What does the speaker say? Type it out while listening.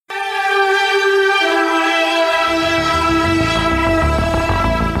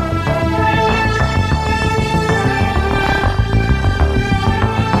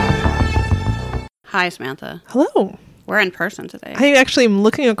Hi, Samantha. Hello. We're in person today. I actually am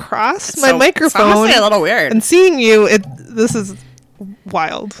looking across my microphone. It's honestly a little weird. And seeing you, this is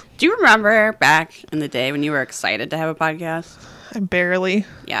wild. Do you remember back in the day when you were excited to have a podcast? Barely.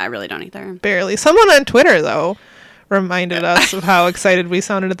 Yeah, I really don't either. Barely. Someone on Twitter, though, reminded us of how excited we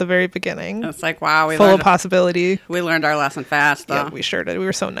sounded at the very beginning. It's like, wow. Full of possibility. We learned our lesson fast, though. Yeah, we sure did. We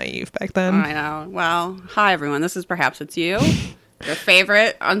were so naive back then. I know. Well, hi, everyone. This is Perhaps It's You, your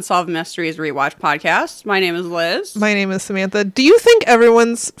favorite Unsolved Mysteries Rewatch podcast. My name is Liz. My name is Samantha. Do you think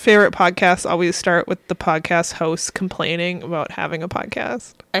everyone's favorite podcasts always start with the podcast host complaining about having a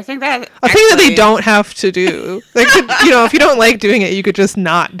podcast? I think that a thing that they don't have to do. They could, if you don't like doing it, you could just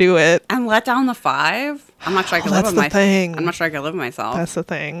not do it. And let down the five. I'm not sure I can live with myself. I'm not sure I can live with myself. That's the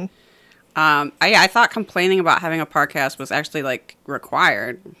thing. I thought complaining about having a podcast was actually like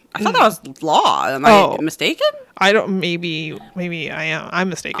required. I thought that was law. Am I mistaken? I don't. Maybe I am. I'm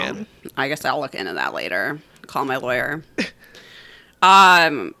mistaken. I guess I'll look into that later. Call my lawyer.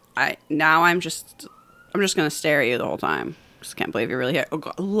 I'm just gonna stare at you the whole time. Just can't believe you're really here.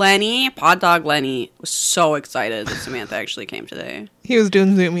 Lenny, Pod Dog Lenny, was so excited that Samantha actually came today. He was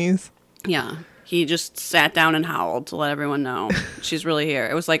doing zoomies. Yeah. He just sat down and howled to let everyone know she's really here.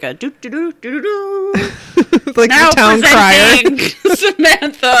 It was like a doo-doo-doo-doo-doo. Like now the town crier.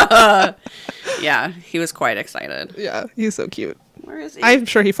 Samantha. Yeah, he was quite excited. Yeah, he's so cute. Where is he? I'm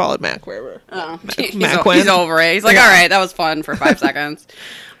sure he followed Mac wherever. Oh, Mac went. He's over it. He's like, all right, that was fun for 5 seconds.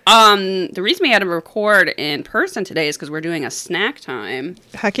 The reason we had to record in person today is because we're doing a snack time.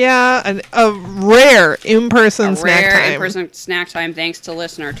 Heck yeah. A rare in-person snack time. Rare in-person snack time thanks to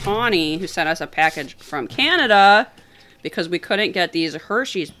listener Tawny, who sent us a package from Canada because we couldn't get these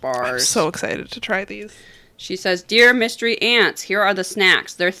Hershey's bars. I'm so excited to try these. She says, Dear Mystery Ants, here are the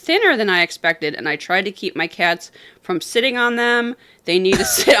snacks. They're thinner than I expected, and I tried to keep my cats from sitting on them. They need to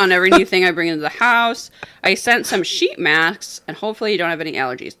sit on every new thing I bring into the house. I sent some sheet masks, and hopefully you don't have any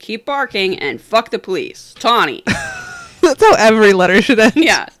allergies. Keep barking, and fuck the police. Tawny. That's how every letter should end.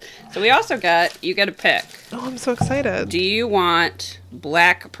 Yes. So we also you get a pick. Oh, I'm so excited. Do you want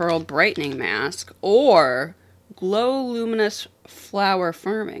Black Pearl Brightening Mask or Glow Luminous Flower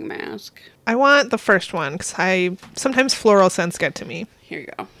Firming Mask? I want the first one because sometimes floral scents get to me. Here you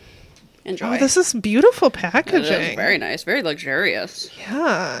go. Enjoy. Oh, this is beautiful packaging. It is very nice. Very luxurious.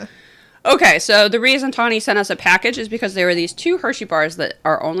 Yeah. Okay, so the reason Tawny sent us a package is because there were these 2 Hershey bars that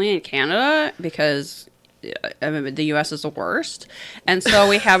are only in Canada because the U.S. is the worst. And so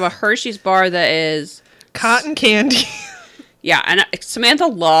we have a Hershey's bar that is... cotton candy. Yeah, and Samantha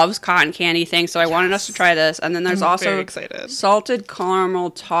loves cotton candy things, so I wanted us to try this. And then there's also very excited. Salted caramel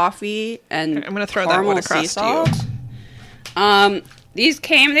toffee and I'm going to throw that one across to you.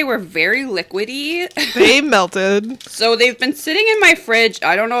 They were very liquidy. They melted. So they've been sitting in my fridge.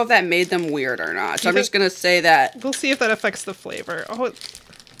 I don't know if that made them weird or not. So I'm just going to say that. We'll see if that affects the flavor. Oh,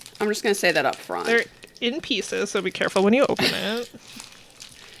 I'm just going to say that up front. They're in pieces, so be careful when you open it.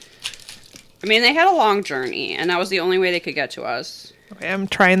 I mean, they had a long journey, and that was the only way they could get to us. Okay, I'm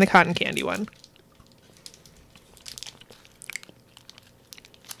trying the cotton candy one.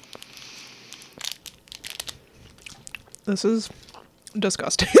 This is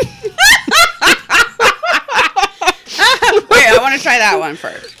disgusting. Wait, I want to try that one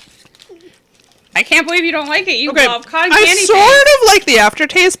first. I can't believe you don't like it. You love cotton candy. I sort of like the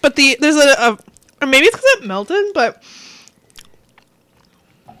aftertaste, but there's or maybe it's because it melted, but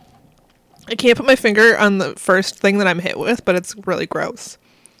I can't put my finger on the first thing that I'm hit with, but it's really gross.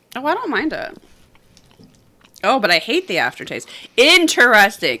 Oh, I don't mind it. Oh, but I hate the aftertaste.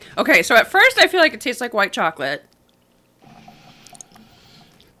 Interesting. Okay, so at first I feel like it tastes like white chocolate.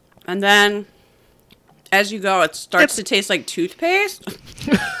 And then, as you go, it starts to taste like toothpaste.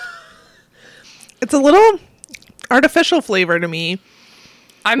 It's a little artificial flavor to me.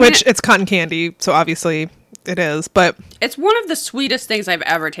 Which it's cotton candy, so obviously it is, but... It's one of the sweetest things I've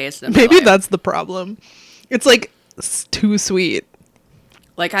ever tasted in my Maybe life. that's the problem. It's like too sweet.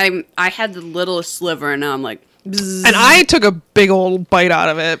 Like I had the littlest sliver and now I'm like... Bzz. And I took a big old bite out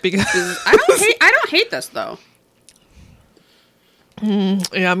of it because... I don't hate this though.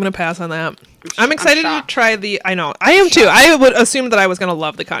 Yeah, I'm going to pass on that. I'm excited to try the... I know. I am too. I would assume that I was going to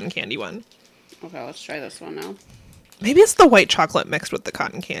love the cotton candy one. Okay, let's try this one now. Maybe it's the white chocolate mixed with the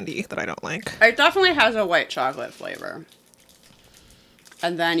cotton candy that I don't like. It definitely has a white chocolate flavor.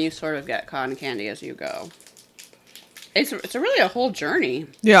 And then you sort of get cotton candy as you go. It's really a whole journey.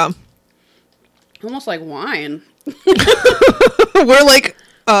 Yeah. Almost like wine. We're like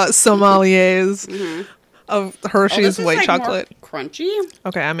sommeliers of Hershey's white like chocolate. More crunchy.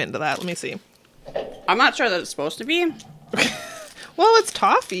 Okay, I'm into that. Let me see. I'm not sure that it's supposed to be. Well, Well, it's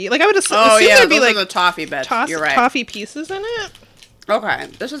toffee. Like, I would assume Oh yeah, there'd be those like are the toffee bits. You're right. toffee pieces in it. Okay,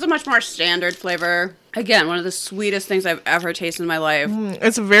 this is a much more standard flavor. Again, one of the sweetest things I've ever tasted in my life.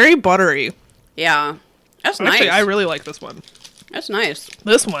 It's very buttery. Yeah, that's nice. Actually, I really like this one. That's nice.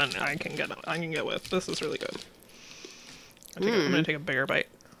 This one I can get with. This is really good. I'm gonna take a bigger bite.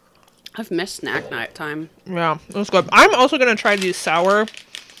 I've missed snack night time. Yeah, that's good. I'm also gonna try these sour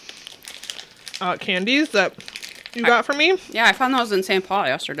candies that you got for me. Yeah, I found those in St. Paul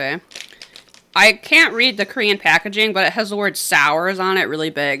yesterday. I can't read the Korean packaging, but it has the word sours on it really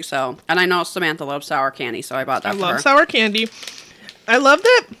big. So, and I know Samantha loves sour candy, so I bought that for her. I love sour candy. I love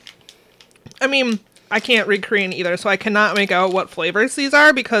that. I mean, I can't read Korean either, so I cannot make out what flavors these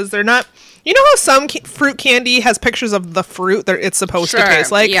are because they're not. You know how some fruit candy has pictures of the fruit that it's supposed to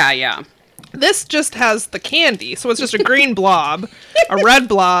taste like? Yeah. This just has the candy, so it's just a green blob, a red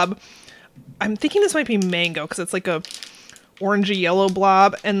blob. I'm thinking this might be mango because it's like a orangey yellow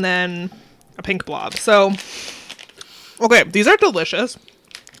blob, and then a pink blob. So, okay, these are delicious.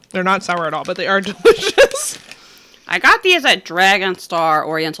 They're not sour at all, but they are delicious. I got these at Dragon Star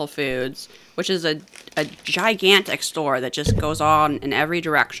Oriental Foods, which is a gigantic store that just goes on in every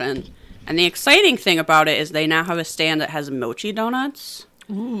direction. And the exciting thing about it is they now have a stand that has mochi donuts.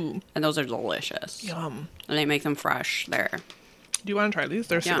 Ooh. And those are delicious. Yum. And they make them fresh there. Do you want to try these?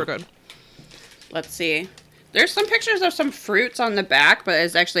 They're super good. Let's see. There's some pictures of some fruits on the back, but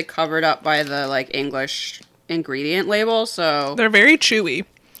it's actually covered up by the English ingredient label, so They're very chewy.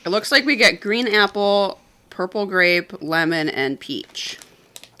 it looks like we get green apple, purple grape, lemon, and peach.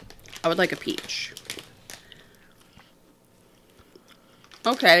 I would like a peach.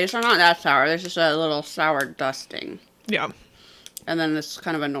 Okay, these are not that sour. There's just a little sour dusting. Yeah. And then this is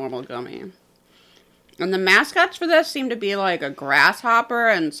kind of a normal gummy. And the mascots for this seem to be like a grasshopper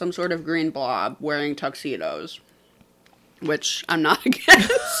and some sort of green blob wearing tuxedos. Which I'm not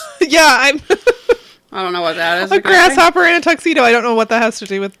against. Yeah, I'm I don't know what that is. a exactly. grasshopper in a tuxedo. I don't know what that has to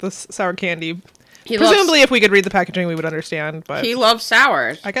do with this sour candy. Presumably, if we could read the packaging, we would understand. But He loves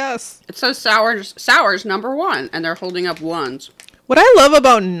sours. I guess. It says sours #1, and they're holding up ones. What I love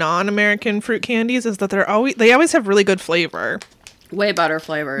about non-American fruit candies is that they always have really good flavor. Way better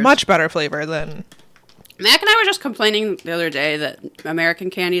flavors. Much better flavor than... Mac and I were just complaining the other day that American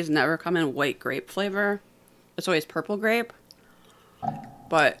candies never come in white grape flavor. It's always purple grape.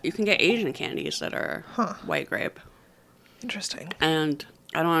 But you can get Asian candies that are white grape. Interesting. And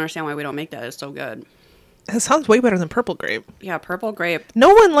I don't understand why we don't make that. It's so good. It sounds way better than purple grape. Yeah, purple grape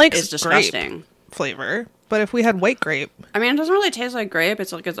No one likes is disgusting. grape flavor. But if we had white grape... I mean, it doesn't really taste like grape.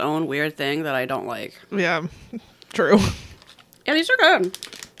 It's like its own weird thing that I don't like. Yeah, true. Yeah, these are good.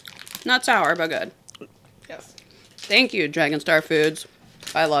 Not sour, but good. Yes. Thank you, Dragon Star Foods.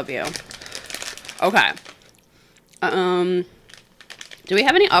 I love you. Okay. Do we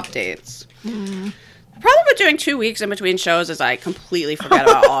have any updates? The problem with doing 2 weeks in between shows is I completely forget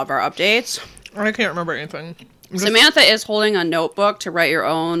about all of our updates. I can't remember anything. Samantha is holding a notebook to write your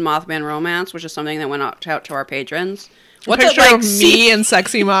own Mothman romance, which is something that went out to our patrons. What's it like of me and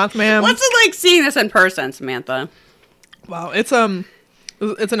sexy Mothman? What's it like seeing this in person, Samantha? Wow, it's an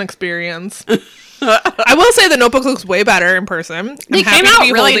experience. I will say the notebook looks way better in person. They came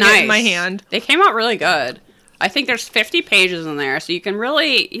out really nice. It in my hand. They came out really good. I think there's 50 pages in there, so you can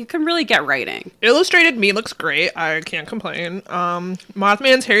really get writing. Illustrated me looks great. I can't complain.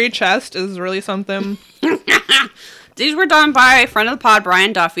 Mothman's hairy chest is really something. These were done by a friend of the pod,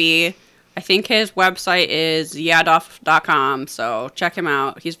 Brian Duffy. I think his website is yaduff.com, so check him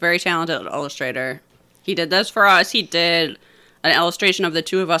out. He's a very talented illustrator. He did this for us. He did an illustration of the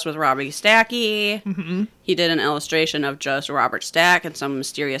two of us with Robbie Stacky. Mm-hmm. He did an illustration of just Robert Stack and some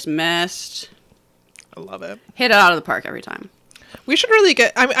mysterious mist. I love it. Hit it out of the park every time. We should really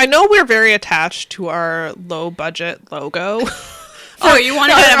get... I know we're very attached to our low-budget logo. Oh, you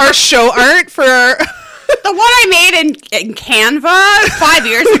want to get our show art for... The one I made in Canva 5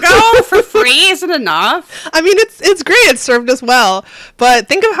 years ago for free isn't enough. I mean, it's great. It served us well. But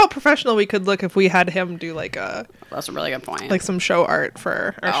think of how professional we could look if we had him do That's a really good point. Like some show art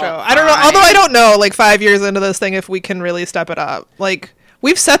for our show. Fine. I don't know. Although I don't know, 5 years into this thing, if we can really step it up.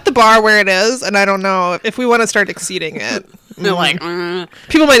 We've set the bar where it is, and I don't know if we want to start exceeding it.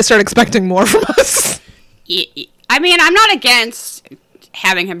 People might start expecting more from us. I mean, I'm not against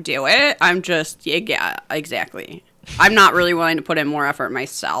having him do it. I'm just, yeah, exactly. I'm not really willing to put in more effort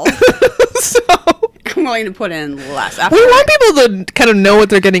myself. So I'm willing to put in less effort. we want people to kind of know what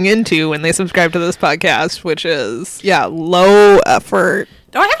they're getting into when they subscribe to this podcast, which is, low effort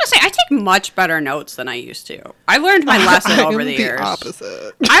Though I have to say, I take much better notes than I used to. I learned my lesson over the years.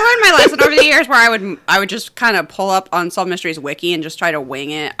 Opposite. I learned my lesson over the years where I would just kind of pull up Unsolved Mysteries wiki and just try to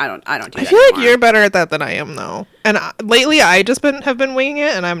wing it. I don't do that I feel like anymore. you're better at that than I am, though. And lately, I just have been winging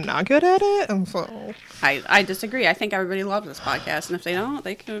it, and I'm not good at it. And so I disagree. I think everybody loves this podcast, and if they don't,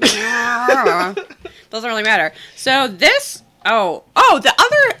 they can. Doesn't really matter. So this. The other.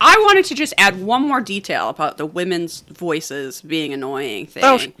 I wanted to just add one more detail about the women's voices being annoying thing.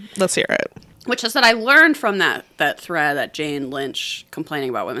 Oh, let's hear it. Which is that I learned from that thread, that Jane Lynch complaining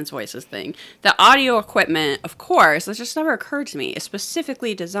about women's voices thing, that audio equipment, of course, this just never occurred to me, is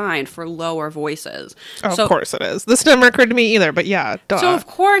specifically designed for lower voices. Of course it is. This never occurred to me either, but yeah, duh. So of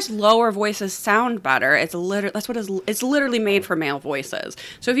course lower voices sound better. It's literally made for male voices.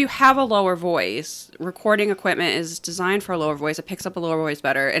 So if you have a lower voice, recording equipment is designed for a lower voice. It picks up a lower voice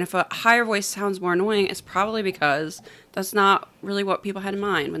better. And if a higher voice sounds more annoying, it's probably because that's not really what people had in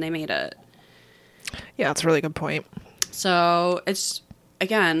mind when they made it. Yeah, that's a really good point. So it's,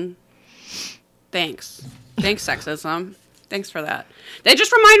 again, thanks. Thanks, sexism. Thanks for that. They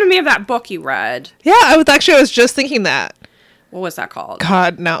just reminded me of that book you read. Yeah, I was just thinking that. What was that called?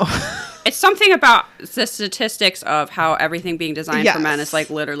 God, no. It's something about the statistics of how everything being designed for men is like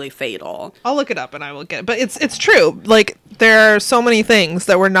literally fatal. I'll look it up and I will get it. But it's true. Like, there are so many things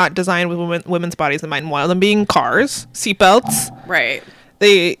that were not designed with women's bodies in mind. One of them being cars, seatbelts. Right.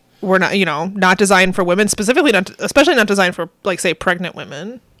 They were not, not designed for women, especially not designed for, like, say, pregnant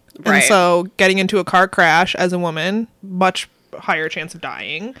women. Right. And so getting into a car crash as a woman, much higher chance of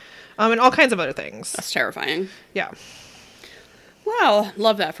dying, and all kinds of other things. That's terrifying. Yeah. Well,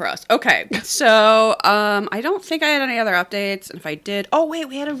 love that for us. Okay, so I don't think I had any other updates, and if I did, oh wait,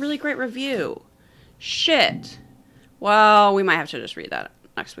 we had a really great review. Shit. Well, we might have to just read that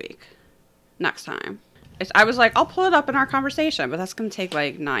next time. I was like, I'll pull it up in our conversation, but that's going to take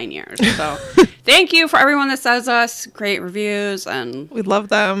like 9 years. So thank you for everyone that says us great reviews, and we love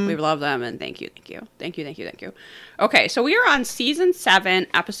them. We love them, and thank you. Okay, so we are on season 7,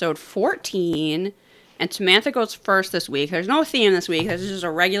 episode 14, and Samantha goes first this week. There's no theme this week. This is just a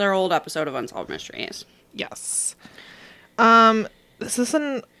regular old episode of Unsolved Mysteries. Yes. This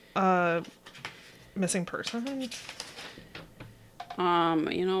isn't missing person.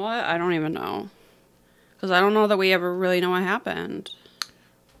 You know what? I don't even know. Because I don't know that we ever really know what happened.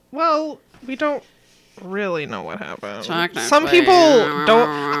 Well, we don't really know what happened. Technically. Some people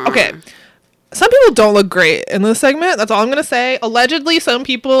don't... Okay. Some people don't look great in this segment. That's all I'm going to say. Allegedly, some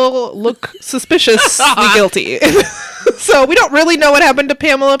people look suspiciously guilty. So we don't really know what happened to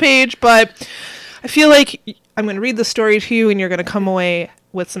Pamela Page, but I feel like I'm going to read the story to you and you're going to come away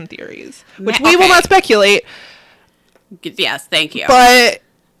with some theories, which we will not speculate. Yes, thank you. But...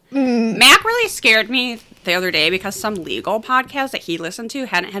 Mac really scared me the other day because some legal podcast that he listened to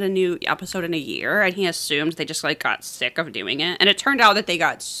hadn't had a new episode in a year, and he assumed they just like got sick of doing it, and it turned out that they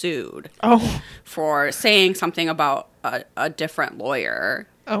got sued for saying something about a different lawyer.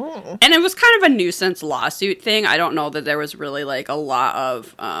 Oh. And it was kind of a nuisance lawsuit thing. I don't know that there was really like a lot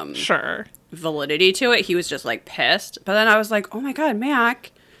of validity to it. He was just like pissed. But then I was like, oh my God,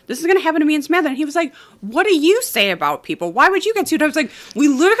 Mac, this is going to happen to me and Samantha. And he was like, what do you say about people? Why would you get sued? I was like, we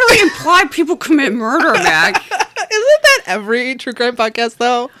literally imply people commit murder, Mac. Isn't that every true crime podcast,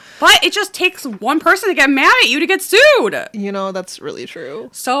 though? But it just takes one person to get mad at you to get sued. That's really true.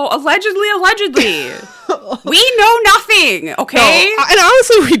 So, allegedly, we know nothing, okay? No, and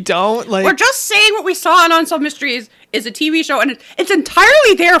honestly, we don't. Like, we're just saying what we saw on Unsolved Mysteries is a TV show, and it's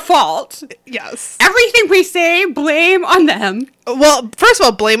entirely their fault. Yes. Everything we say, blame on them. Well, first of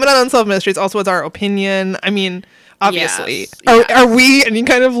all, blame it on Unsolved Mysteries. Also, it's our opinion. I mean... Obviously. Yes. Are we any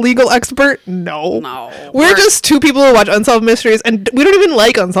kind of legal expert? No. We're just two people who watch Unsolved Mysteries, and we don't even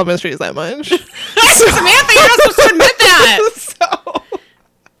like Unsolved Mysteries that much. Samantha, you're not supposed to admit that. So...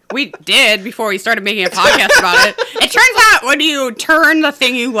 We did before we started making a podcast about it. It turns out when you turn the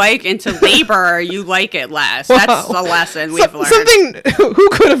thing you like into labor, you like it less. Wow. That's a lesson we've learned. Something who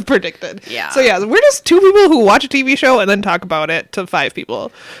could have predicted. Yeah. So yeah, we're just two people who watch a TV show and then talk about it to 5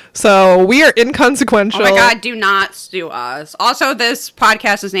 people. So we are inconsequential. Oh my God, do not sue us. Also, this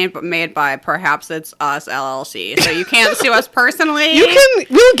podcast is made by Perhaps It's Us LLC, so you can't sue us personally.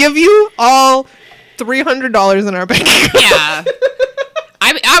 We'll give you all $300 in our bank account. Yeah.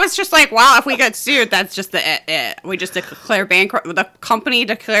 I was just like, wow, if we get sued, that's just it. We just declare bankrupt. The company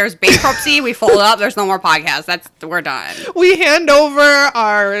declares bankruptcy. We fold up. There's no more podcasts. We're done. We hand over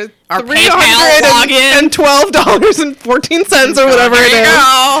our $312.14 or whatever it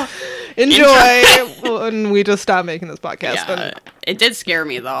is. Enjoy. And we just stop making this podcast. Yeah, it did scare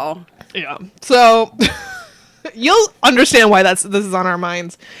me though. Yeah. So You'll understand why this is on our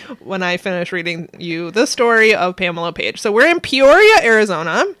minds when I finish reading you the story of Pamela Page. So we're in Peoria,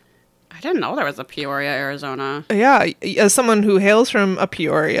 Arizona. I didn't know there was a Peoria, Arizona. Yeah, as someone who hails from a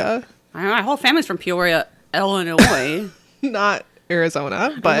Peoria. I know, my whole family's from Peoria, Illinois. Not Arizona, I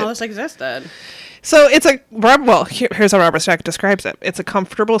didn't but... know this existed. So it's here's how Robert Stack describes it. It's a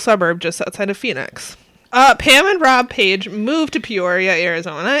comfortable suburb just outside of Phoenix. Pam and Rob Page moved to Peoria,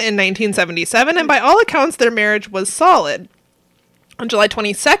 Arizona in 1977, and by all accounts, their marriage was solid. On July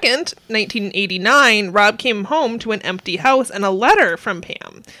 22nd, 1989, Rob came home to an empty house and a letter from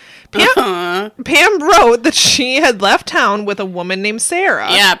Pam. Pam wrote that she had left town with a woman named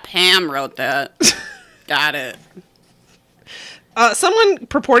Sarah. Yeah, Pam wrote that. Got it. Someone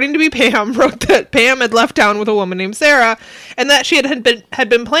purporting to be Pam wrote that Pam had left town with a woman named Sarah, and that she had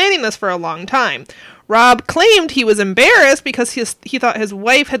been planning this for a long time. Rob claimed he was embarrassed because he thought his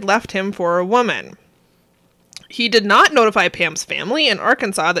wife had left him for a woman. He did not notify Pam's family in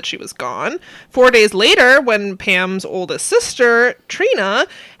Arkansas that she was gone. 4 days later, when Pam's oldest sister, Trina,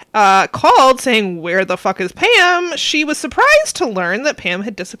 called saying, "Where the fuck is Pam?" she was surprised to learn that Pam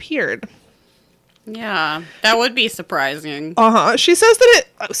had disappeared. Yeah, that would be surprising. She says that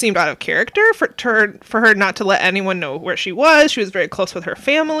it seemed out of character for her not to let anyone know where she was. She was very close with her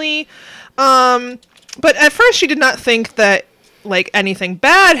family. But at first she did not think that anything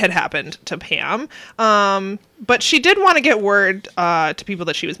bad had happened to Pam. But she did want to get word to people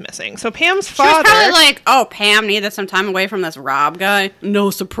that she was missing. So Pam's father... She was probably like, oh, Pam needed some time away from this Rob guy. No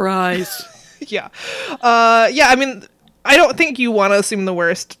surprise. Yeah. I mean... I don't think you want to assume the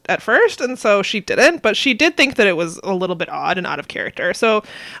worst at first, and so she didn't, but she did think that it was a little bit odd and out of character. So,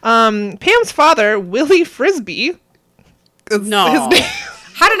 Pam's father, Willie Frisbee... No. His name,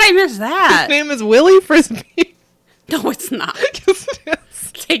 how did I miss that? His name is Willie Frisbee. No, it's not. Yes, it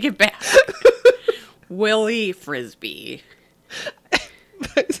is. Take it back. Willie Frisbee.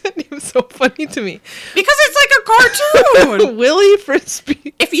 That name is so funny to me. Because it's like a cartoon. Willie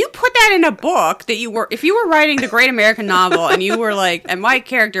Frisbee. If you put that in a book if you were writing the Great American Novel and you were like, and my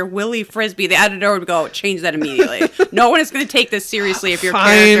character, Willie Frisbee, the editor would go, change that immediately. No one is going to take this seriously if your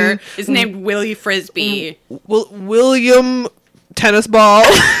character is named Willie Frisbee. William Tennis Ball.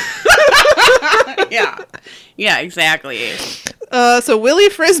 Yeah. Yeah, exactly. So Willie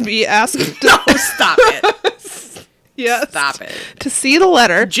Frisbee asked... No, stop it. Yes. Stop it. To see the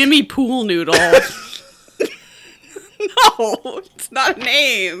letter. Jimmy Pool Noodle. No, it's not a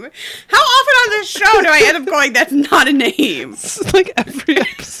name. How often on this show do I end up going, that's not a name? It's like every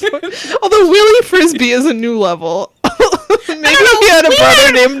episode. Although Willie Frisbee is a new level. Maybe he had a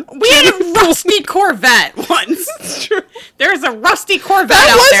brother named... We had a Rusty Corvette once. That's true. There's a Rusty Corvette that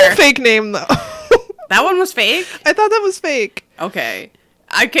out there. Was a fake name, though. That one was fake? I thought that was fake. Okay.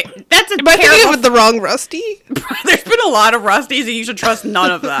 That's a Am I thinking with the wrong Rusty? There's been a lot of Rusties, and you should trust none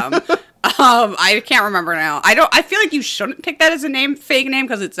of them. I can't remember now. I feel like you shouldn't pick that as a fake name,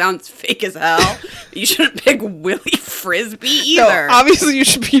 because it sounds fake as hell. You shouldn't pick Willie Frisbee either. No, obviously you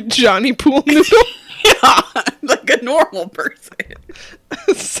should be Johnny Pool Noodle. Yeah, like a normal person.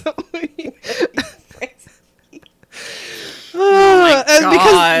 So oh my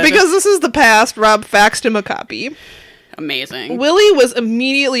God. because this is the past, Rob faxed him a copy. Amazing. Willie was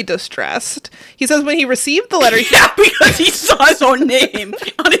immediately distressed. He says when he received the letter... Yeah, because he saw his own name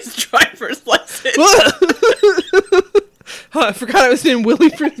on his driver's license. I forgot I was named Willie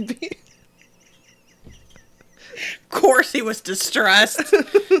Frisbee. Of course he was distressed.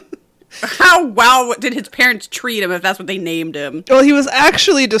 How well did his parents treat him if that's what they named him? Well, he was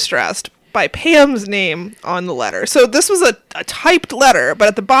actually distressed by Pam's name on the letter. So this was a typed letter, but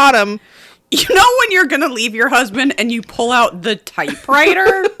at the bottom... You know when you're going to leave your husband and you pull out the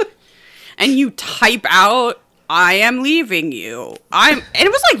typewriter and you type out, "I am leaving you." And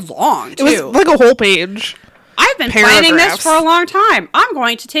it was like long, too. It was like a whole page. I've been planning this for a long time. I'm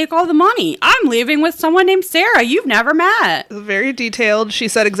going to take all the money. I'm leaving with someone named Sarah you've never met. Very detailed. She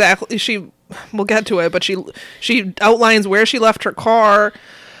said exactly, we'll get to it, but she outlines where she left her car.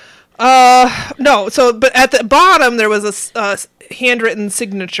 But at the bottom there was a handwritten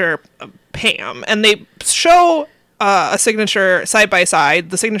signature of Pam, and they show a signature side by side,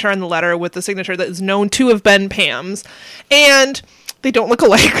 the signature on the letter with the signature that is known to have been Pam's, and they don't look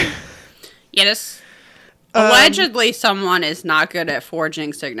alike. Yes. Allegedly, someone is not good at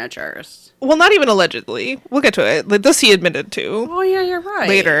forging signatures. Well, not even allegedly. We'll get to it. Like, this he admitted to. Oh, yeah, you're right.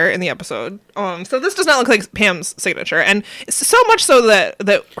 Later in the episode. So this does not look like Pam's signature. And so much so that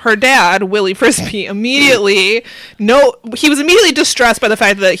her dad, Willie Frisbee, he was immediately distressed by the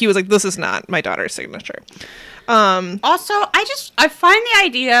fact that he was like, this is not my daughter's signature. Also, I find the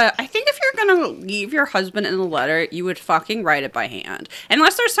idea, I think if you're going to leave your husband in a letter, you would fucking write it by hand.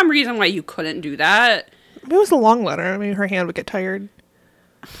 Unless there's some reason why you couldn't do that. It was a long letter. I mean, her hand would get tired.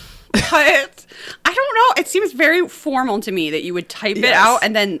 But I don't know. It seems very formal to me that you would type it out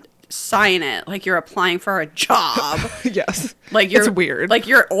and then sign it like you're applying for a job. Yes. Like you're, it's weird. Like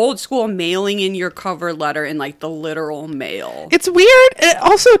you're old school mailing in your cover letter in like the literal mail. It's weird. And it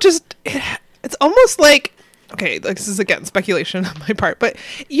also just, it's almost like, okay, this is again speculation on my part, but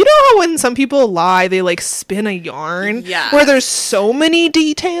you know how when some people lie, they like spin a yarn where there's so many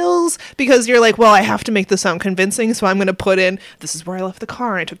details because you're like, well, I have to make this sound convincing, so I'm going to put in, this is where I left the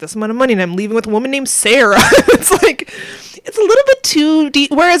car, and I took this amount of money, and I'm leaving with a woman named Sarah. It's like, it's a little bit too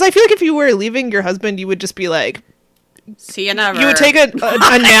deep. Whereas I feel like if you were leaving your husband, you would just be like, see you never. You would take a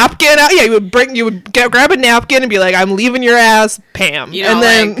napkin out. Yeah, you would grab a napkin and be like, I'm leaving your ass, Pam. You know, and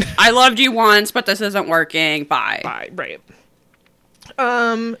then like, I loved you once, but this isn't working. Bye. Bye. Right.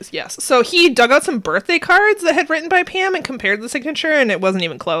 Yes. So he dug out some birthday cards that had written by Pam and compared the signature, and it wasn't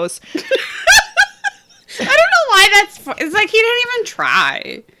even close. I don't know why it's like he didn't even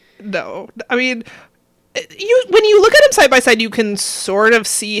try. No. I mean, when you look at him side by side, you can sort of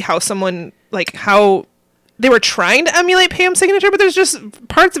see how someone, like, how they were trying to emulate Pam's signature, but there's just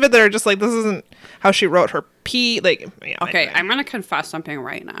parts of it that are just like, this isn't how she wrote her P. Like, yeah, okay, I'm going to confess something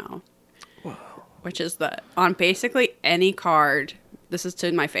right now. Whoa. Which is that on basically any card, this is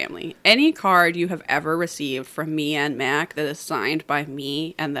to my family, any card you have ever received from me and Mac that is signed by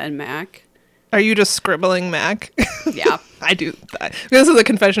me and then Mac. Are you just scribbling Mac? Yeah. I do that. This is a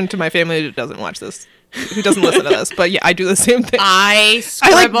confession to my family who doesn't watch this, who doesn't listen to this, but yeah, I do the same thing. I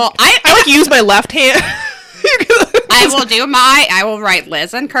scribble. I use my left hand. I will write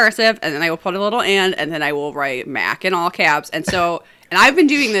Liz in cursive, and then I will put a little and then I will write Mac in all caps. And I've been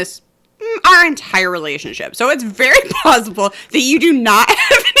doing this our entire relationship. So it's very possible that you do not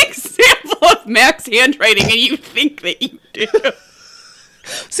have an example of Mac's handwriting and you think that you do.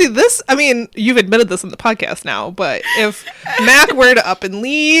 See, I mean, you've admitted this in the podcast now, but if Mac were to up and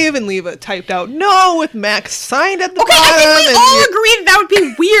leave a typed out no with Mac signed at the bottom. I think we all agreed that would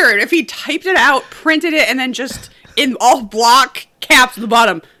be weird if he typed it out, printed it, and then just in all block caps at the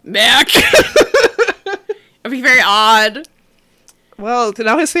bottom, Mac. It'd be very odd. Well,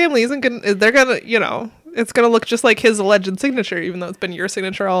 now his family they're gonna, it's gonna look just like his alleged signature, even though it's been your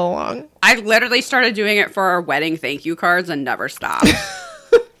signature all along. I literally started doing it for our wedding thank you cards and never stopped.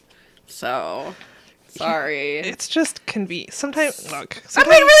 So, sorry. It's just sometimes, look. Am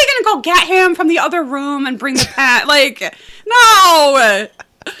I really gonna go get him from the other room and bring the pen? Like, no!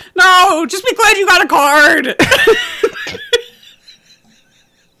 No, just be glad you got a card!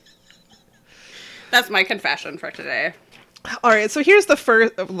 That's my confession for today. All right, so here's the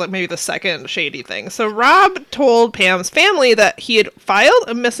first, maybe the second shady thing. So Rob told Pam's family that he had filed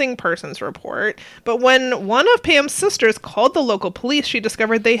a missing persons report, but when one of Pam's sisters called the local police, she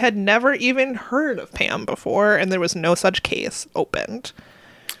discovered they had never even heard of Pam before, and there was no such case opened.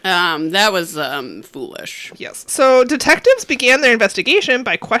 That was, foolish. Yes. So detectives began their investigation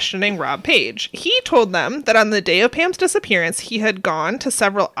by questioning Rob Page. He told them that on the day of Pam's disappearance, he had gone to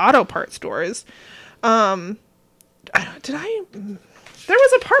several auto parts stores. There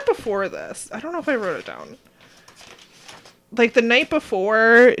was a part before this. I don't know if I wrote it down. Like the night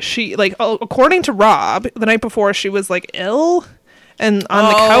before according to Rob, the night before she was like ill and on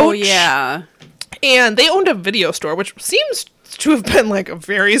the couch. Oh, yeah. And they owned a video store, which seems to have been like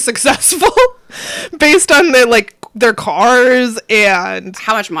very successful based on their cars and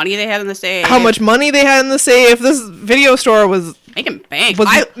how much money they had in the safe. This video store was making bank.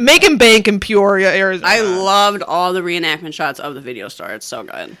 Making bank in Peoria, Arizona. I loved all the reenactment shots of the video store. It's so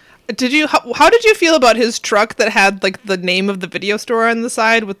good. How did you feel about his truck that had like the name of the video store on the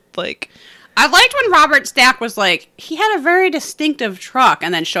side with like? I liked when Robert Stack was like, he had a very distinctive truck,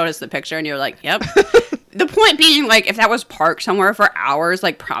 and then showed us the picture, and you're like, yep. The point being, like, if that was parked somewhere for hours,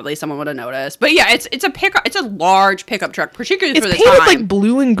 like, probably someone would have noticed. But yeah, it's a pickup. It's a large pickup truck, particularly for the time. It's painted like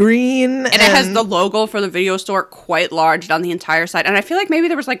blue and green, and it has the logo for the video store quite large down the entire side. And I feel like maybe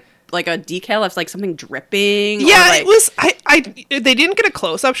there was like a decal of like something dripping. Yeah, it was. They didn't get a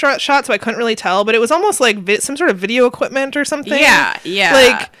close-up shot, so I couldn't really tell. But it was almost like some sort of video equipment or something. Yeah.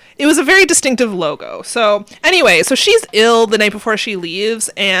 Like it was a very distinctive logo. So anyway, she's ill the night before she leaves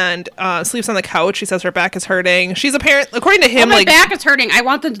and sleeps on the couch. She says her back is hurting. She's according to him, my back is hurting. I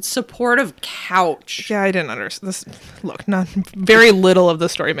want the supportive couch. Yeah, I didn't understand this. Look, not very little of the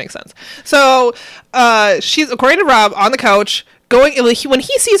story makes sense. So she's, according to Rob, on the couch, going, like, when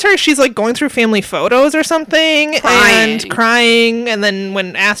he sees her, she's like going through family photos or something and crying. And then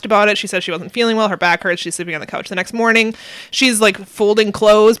when asked about it, she says she wasn't feeling well. Her back hurts. She's sleeping on the couch. The next morning, she's like folding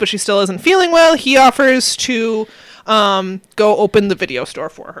clothes, but she still isn't feeling well. He offers to go open the video store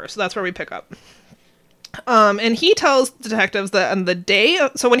for her. So that's where we pick up. And he tells detectives that on the day,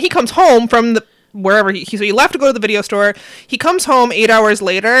 so when he comes home from the wherever so he left to go to the video store, he comes home 8 hours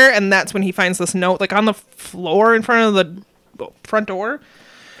later, and that's when he finds this note like on the floor in front of the front door.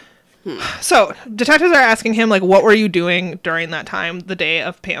 So detectives are asking him, like, what were you doing during that time, the day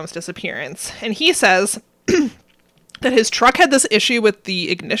of Pam's disappearance? And he says that his truck had this issue with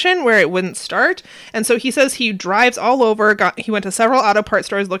the ignition where it wouldn't start. And so he says he drives all over, he went to several auto part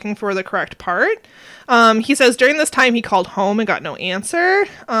stores looking for the correct part. He says during this time he called home and got no answer.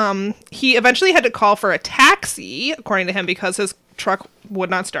 He eventually had to call for a taxi, according to him, because his truck would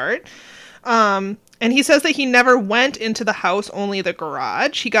not start. And he says that he never went into the house, only the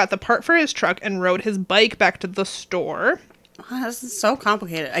garage. He got the part for his truck and rode his bike back to the store. Oh, this is so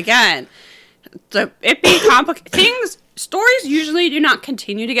complicated. Again, it being complicated. Stories usually do not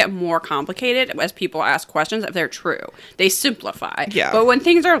continue to get more complicated as people ask questions if they're true. They simplify. Yeah. But when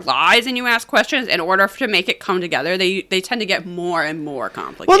things are lies and you ask questions, in order to make it come together, they tend to get more and more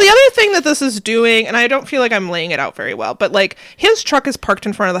complicated. Well, the other thing that this is doing, and I don't feel like I'm laying it out very well, but like his truck is parked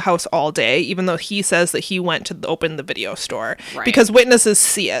in front of the house all day, even though he says that he went to open the video store. Right. Because witnesses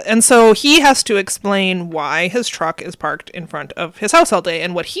see it. And so he has to explain why his truck is parked in front of his house all day.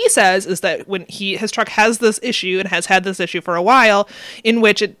 And what he says is that when his truck has this issue and has had this issue for a while, in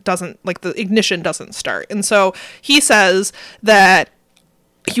which it doesn't, like, the ignition doesn't start. And so he says that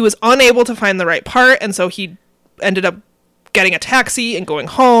he was unable to find the right part, and so he ended up getting a taxi and going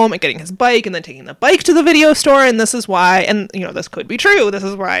home and getting his bike and then taking the bike to the video store. And this is why, and you know, this could be true, this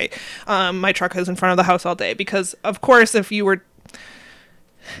is why my truck is in front of the house all day. Because of course, if you were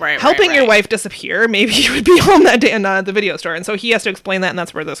helping your wife disappear, maybe you would be home that day and not at the video store. And so he has to explain that, and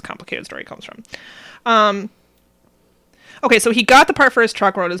that's where this complicated story comes from. Okay, so he got the part for his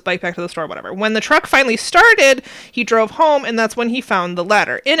truck, rode his bike back to the store, whatever. When the truck finally started, he drove home, and that's when he found the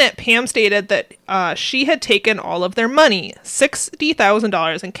letter. In it, Pam stated that she had taken all of their money,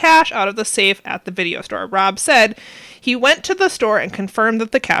 $60,000 in cash, out of the safe at the video store. Rob said he went to the store and confirmed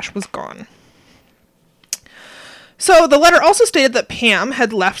that the cash was gone. So the letter also stated that Pam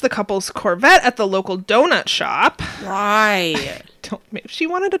had left the couple's Corvette at the local donut shop. Why? Maybe she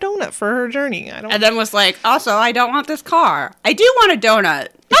wanted a donut for her journey. And then was like, also, I don't want this car. I do want a donut.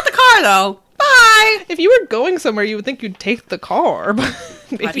 Not the car, though. Bye. If you were going somewhere, you would think you'd take the car.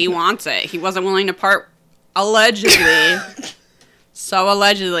 But he wants it. He wasn't willing to part, allegedly. So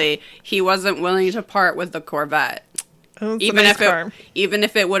allegedly, he wasn't willing to part with the Corvette. Even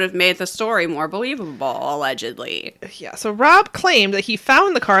if it would have made the story more believable, allegedly. Yeah, so Rob claimed that he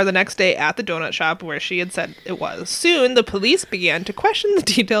found the car the next day at the donut shop where she had said it was. Soon, the police began to question the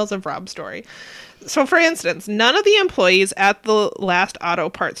details of Rob's story. So, for instance, none of the employees at the last auto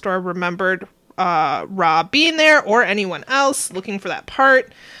parts store remembered Rob being there or anyone else looking for that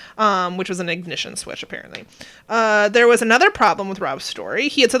part. Which was an ignition switch, apparently. There was another problem with Rob's story.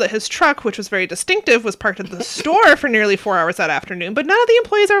 He had said that his truck, which was very distinctive, was parked at the store for nearly 4 hours that afternoon, but none of the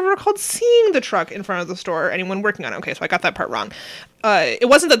employees ever recalled seeing the truck in front of the store or anyone working on it. Okay, so I got that part wrong. It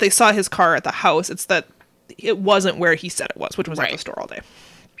wasn't that they saw his car at the house, it's that it wasn't where he said it was, which was at the store all day.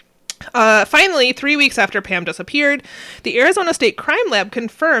 Finally, 3 weeks after Pam disappeared, the Arizona State Crime Lab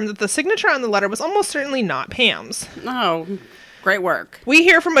confirmed that the signature on the letter was almost certainly not Pam's. Oh, great work. We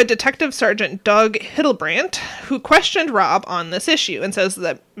hear from a Detective Sergeant Doug Hildebrandt, who questioned Rob on this issue and says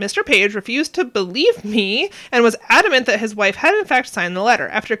that Mr. Page refused to believe me and was adamant that his wife had in fact signed the letter.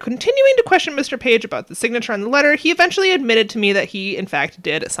 After continuing to question Mr. Page about the signature on the letter, he eventually admitted to me that he in fact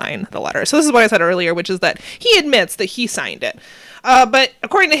did sign the letter. So this is what I said earlier, which is that he admits that he signed it. But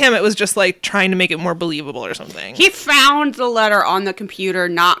according to him, it was just like trying to make it more believable or something. He found the letter on the computer,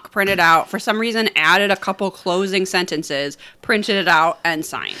 not printed out. For some reason, added a couple closing sentences, printed it out, and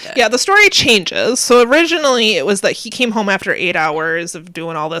signed it. Yeah, the story changes. So originally, it was that he came home after 8 hours of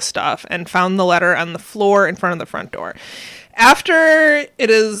doing all this stuff and found the letter on the floor in front of the front door. After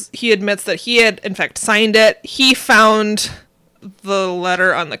he admits that he had, in fact, signed it, he found the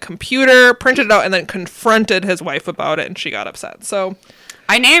letter on the computer, printed it out, and then confronted his wife about it, and she got upset. So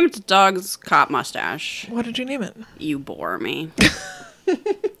I named Doug's cop mustache. What did you name it? You bore me.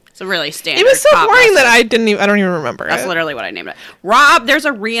 It's a really standard. It was so boring that I don't even remember. That's literally what I named it. Rob, there's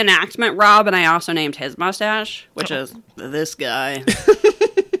a reenactment Rob, and I also named his mustache, which is this guy.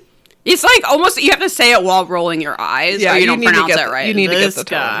 It's like almost, you have to say it while rolling your eyes, or you don't pronounce it right. You need to get the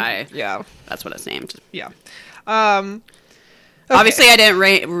guy. tone. Yeah. That's what it's named. Yeah. Obviously, I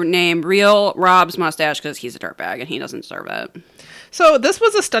didn't name real Rob's mustache because he's a dirtbag and he doesn't deserve it. So this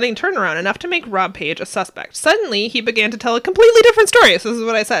was a stunning turnaround, enough to make Rob Page a suspect. Suddenly, he began to tell a completely different story. So this is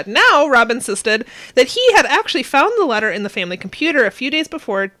what I said. Now, Rob insisted that he had actually found the letter in the family computer a few days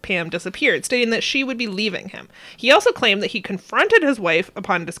before Pam disappeared, stating that she would be leaving him. He also claimed that he confronted his wife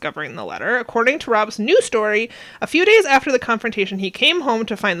upon discovering the letter. According to Rob's new story, a few days after the confrontation, he came home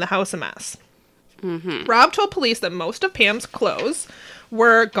to find the house a mess. Mm-hmm. Rob told police that most of Pam's clothes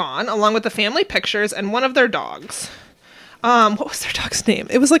were gone, along with the family pictures and one of their dogs. What was their dog's name?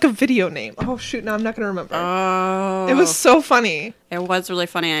 It was like a video name. Oh, shoot. No, I'm not going to remember. Oh. It was so funny. It was really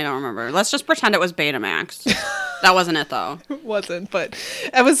funny. I don't remember. Let's just pretend it was Betamax. That wasn't it, though. It wasn't, but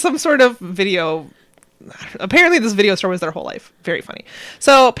it was some sort of video. Apparently, this video store was their whole life. Very funny.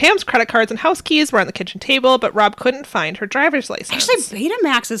 So, Pam's credit cards and house keys were on the kitchen table, but Rob couldn't find her driver's license. Actually,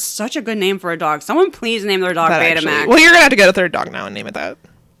 Betamax is such a good name for a dog. Someone please name their dog Betamax. Well, you're going to have to get a third dog now and name it that.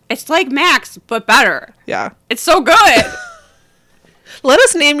 It's like Max, but better. Yeah. It's so good. Let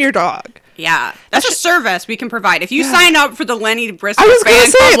us name your dog. Yeah. That's a service we can provide. If you sign up for the Lenny Briscoe I was fan going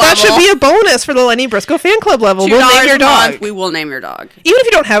to say, club that level, should be a bonus for the Lenny Briscoe fan club level. We'll name your dog. We will name your dog. Even if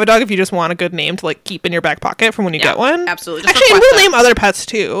you don't have a dog, if you just want a good name to like keep in your back pocket from when you get one. Absolutely. Just actually, we'll name other pets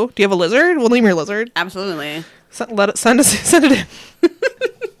too. Do you have a lizard? We'll name your lizard. Absolutely. Send it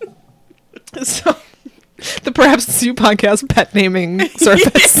in. So, the Perhaps Zoo podcast pet naming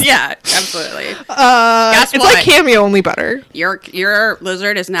service. Yeah, absolutely. It's what? like Cameo, only better. Your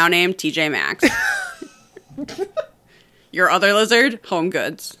lizard is now named TJ Maxx. Your other lizard, Home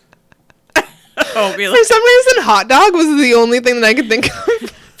Goods. For some reason, hot dog was the only thing that I could think of.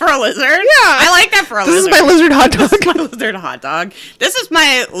 For a lizard? Yeah. I like that for a lizard. This is my lizard hot dog. This is my lizard hot dog. This is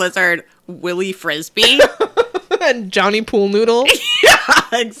my lizard Willy Frisbee. And Johnny Pool Noodle. Yeah,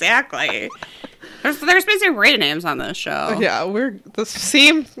 exactly. There's been some great names on this show. Yeah, we're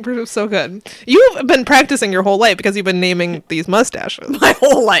so good. You've been practicing your whole life because you've been naming these mustaches. My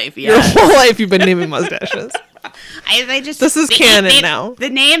whole life, yeah. Your whole life you've been naming mustaches. This is canon now. The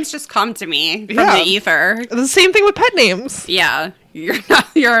names just come to me from the ether. The same thing with pet names. Yeah. Your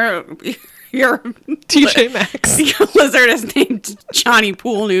TJ Maxx. Your lizard is named Johnny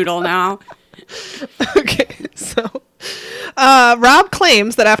Pool Noodle now. Okay, so Rob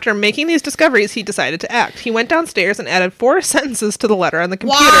claims that after making these discoveries, he decided to act. He went downstairs and added 4 sentences to the letter on the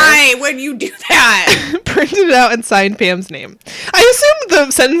computer. Why would you do that? Printed it out and signed Pam's name. I assume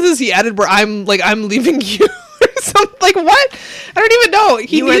the sentences he added were I'm leaving you. Or something. Like, what? I don't even know.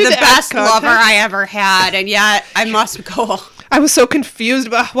 You were the best lover I ever had, and yet I must go. I was so confused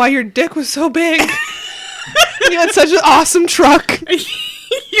about why your dick was so big. You had such an awesome truck.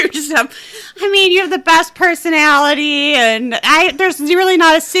 You just have... you have the best personality, and there's really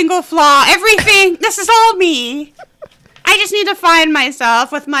not a single flaw. Everything, this is all me. I just need to find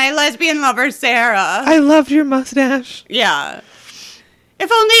myself with my lesbian lover, Sarah. I loved your mustache. Yeah.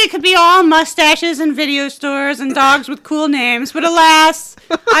 If only it could be all mustaches and video stores and dogs with cool names, but alas,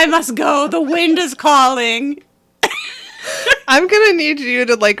 I must go. The wind is calling. I'm gonna need you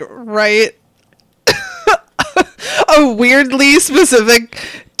to, write a weirdly specific,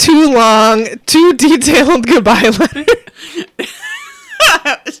 too long, too detailed goodbye letter.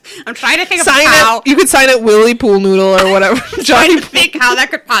 I'm trying to think of how... You could sign it Willy Pool Noodle or whatever. Trying to think how that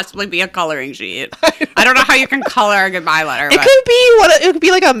could possibly be a coloring sheet. I don't know how you can color a goodbye letter. It could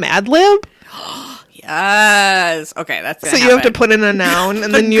be like a Mad Lib. Yes. Okay, that's so you have to put in a noun,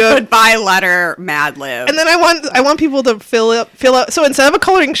 and then you have goodbye letter Mad Lib. And then I want people to fill out. So instead of a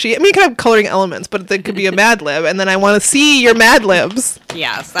coloring sheet, you can have coloring elements, but it could be a Mad Lib, and then I want to see your Mad Libs.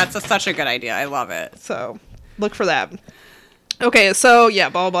 Yes, that's such a good idea. I love it. So look for that. Okay, so yeah,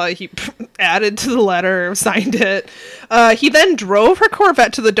 blah, blah, he added to the letter, signed it. He then drove her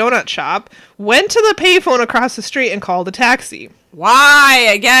Corvette to the donut shop, went to the payphone across the street, and called a taxi. Why?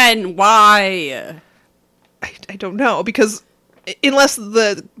 Again, why? I don't know, because unless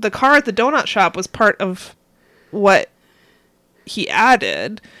the car at the donut shop was part of what he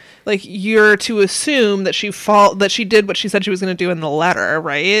added, you're to assume that she did what she said she was going to do in the letter,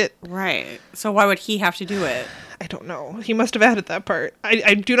 right? Right. So why would he have to do it? I don't know. He must have added that part.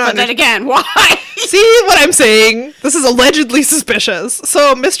 I do not. But then again, why? See what I'm saying? This is allegedly suspicious.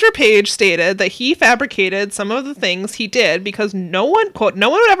 So Mr. Page stated that he fabricated some of the things he did because no one, quote, no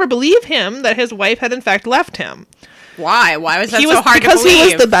one would ever believe him that his wife had in fact left him. Why? Why was that so hard to believe? Because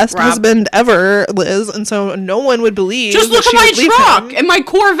he was the best husband ever, Liz, and so no one would believe. Just look at my truck and my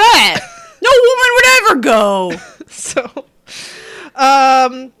Corvette. No woman would ever go. So,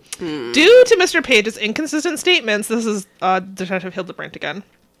 due to Mr. Page's inconsistent statements, this is Detective Hildebrandt again.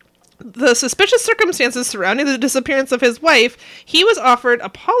 the suspicious circumstances surrounding the disappearance of his wife, he was offered a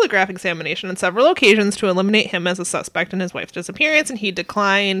polygraph examination on several occasions to eliminate him as a suspect in his wife's disappearance, and he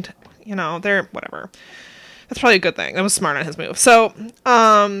declined. You know, whatever. That's probably a good thing. That was smart on his move. So,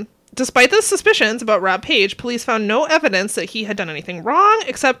 despite the suspicions about Rob Page, police found no evidence that he had done anything wrong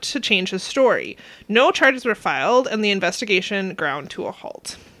except to change his story. No charges were filed, and the investigation ground to a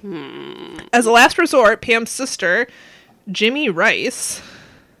halt. As a last resort, Pam's sister, Jimmy Rice...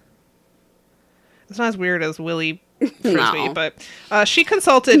 It's not as weird as Willie Frisbee, No. but she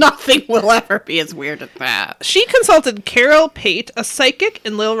consulted... Nothing will ever be as weird as that. She consulted Carol Pate, a psychic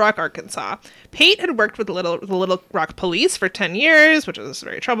in Little Rock, Arkansas. Pate had worked with the Little Rock police for 10 years, which was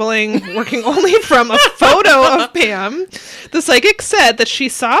very troubling, working only from a photo of Pam. The psychic said that she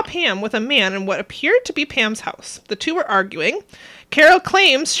saw Pam with a man in what appeared to be Pam's house. The two were arguing. Carol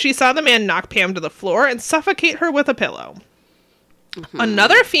claims she saw the man knock Pam to the floor and suffocate her with a pillow.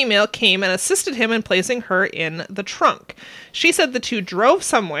 Another female came and assisted him in placing her in the trunk. She said the two drove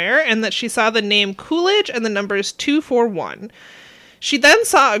somewhere and that she saw the name Coolidge and the numbers 241. She then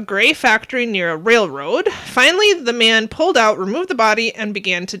saw a gray factory near a railroad. Finally, the man pulled out, removed the body, and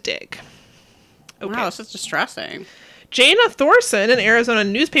began to dig. Okay. Wow, this is distressing. Jana Thorson, an Arizona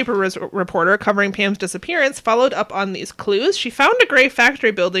newspaper reporter covering Pam's disappearance, followed up on these clues. She found a gray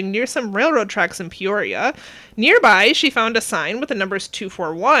factory building near some railroad tracks in Peoria. Nearby, she found a sign with the numbers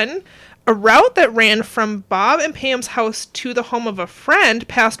 241. A route that ran from Bob and Pam's house to the home of a friend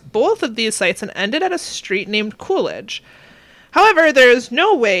passed both of these sites and ended at a street named Coolidge. However, there is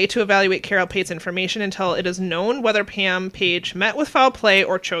no way to evaluate Carol Pate's information until it is known whether Pam Page met with foul play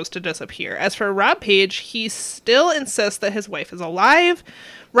or chose to disappear. As for Rob Page, he still insists that his wife is alive.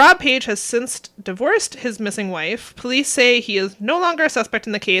 Rob Page has since divorced his missing wife. Police say he is no longer a suspect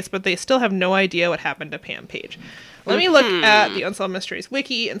in the case, but they still have no idea what happened to Pam Page. Let me look at the Unsolved Mysteries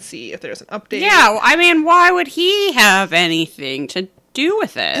wiki and see if there's an update. Yeah, I mean, why would he have anything to do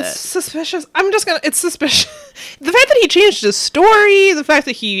with it? It's suspicious. It's suspicious. The fact that he changed his story, the fact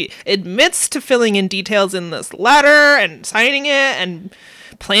that he admits to filling in details in this letter and signing it and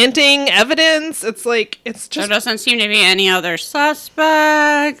planting evidence, it's just... There doesn't seem to be any other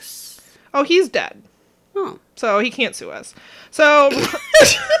suspects. Oh, he's dead. Oh. So he can't sue us. So...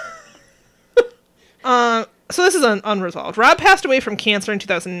 So this is unresolved. Rob passed away from cancer in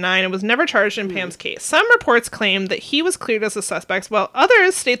 2009 and was never charged in Pam's case. Some reports claim that he was cleared as a suspect, while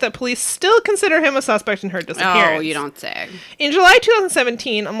others state that police still consider him a suspect in her disappearance. Oh, you don't say. In July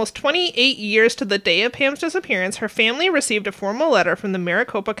 2017, almost 28 years to the day of Pam's disappearance, her family received a formal letter from the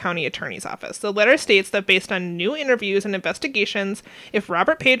Maricopa County Attorney's Office. The letter states that based on new interviews and investigations, if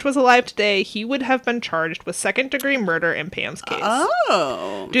Robert Page was alive today, he would have been charged with second-degree murder in Pam's case.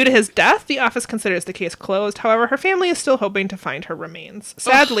 Oh. Due to his death, the office considers the case closed. However, her family is still hoping to find her remains.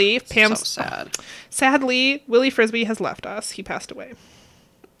 Sadly, So sad. Sadly, Willie Frisbee has left us. He passed away.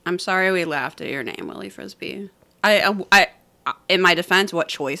 I'm sorry we laughed at your name, Willie Frisbee. I in my defense, what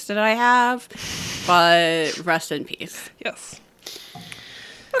choice did I have? But rest in peace. Yes.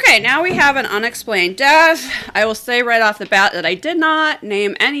 Okay, now we have an unexplained death. I will say right off the bat that I did not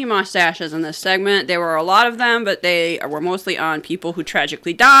name any mustaches in this segment. There were a lot of them, but they were mostly on people who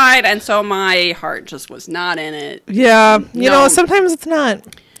tragically died, and so my heart just was not in it. Yeah, you know, sometimes it's not.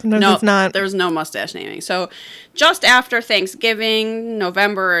 Sometimes it's not. There was no mustache naming. So just after Thanksgiving,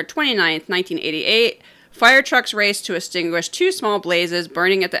 November 29th, 1988, fire trucks raced to extinguish two small blazes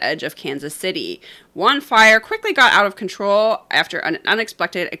burning at the edge of Kansas City. One fire quickly got out of control after an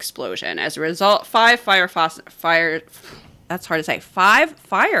unexpected explosion. As a result, five firefighters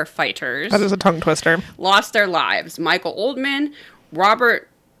That is a tongue twister. lost their lives. Michael Oldman, Robert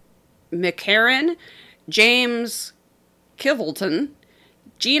McCarran, James Kivelton,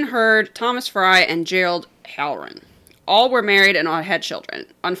 Gene Hurd, Thomas Fry, and Gerald Halloran. All were married and all had children.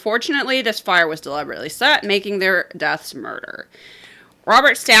 Unfortunately, this fire was deliberately set, making their deaths murder.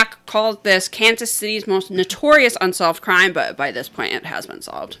 Robert Stack called this Kansas City's most notorious unsolved crime, but by this point it has been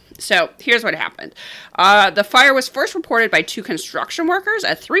solved. So here's what happened. The fire was first reported by two construction workers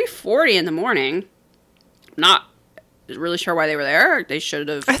at 3:40 in the morning. Not really sure why they were there. They should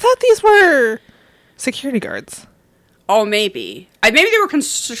have... I thought these were security guards. Oh, maybe. Maybe they were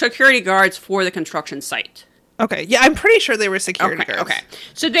security guards for the construction site. Okay, yeah, I'm pretty sure they were security guards. Okay.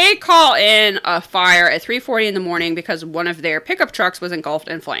 So they call in a fire at 3:40 in the morning because one of their pickup trucks was engulfed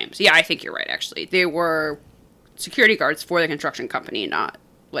in flames. Yeah, I think you're right, actually. They were security guards for the construction company, not,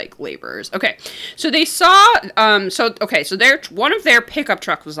 like, laborers. Okay. So they saw, so one of their pickup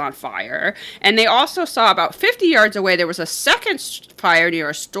trucks was on fire, and they also saw about 50 yards away there was a second fire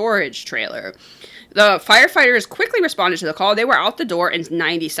near a storage trailer. The firefighters quickly responded to the call. They were out the door in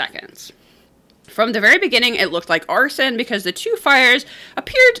 90 seconds. From the very beginning, it looked like arson because the two fires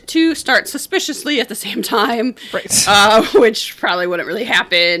appeared to start suspiciously at the same time, Right. which probably wouldn't really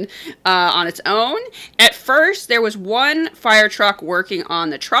happen on its own. At first, there was one fire truck working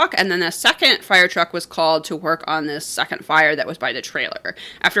on the truck, and then a second fire truck was called to work on this second fire that was by the trailer.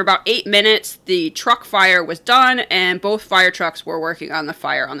 After about 8 minutes, the truck fire was done, and both fire trucks were working on the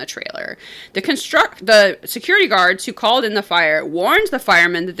fire on the trailer. The security guards who called in the fire warned the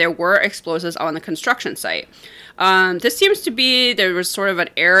firemen that there were explosives on the construction site. This seems to be, there was sort of an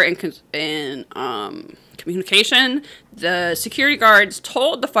error in communication. The security guards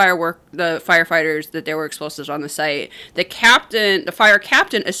told the firefighters that there were explosives on the site. The fire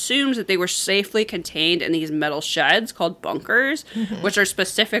captain assumes that they were safely contained in these metal sheds called bunkers, which are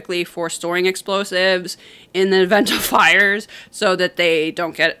specifically for storing explosives in the event of fires so that they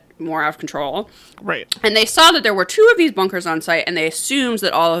don't get more out of control. Right. And they saw that there were 2 of these bunkers on site, and they assumed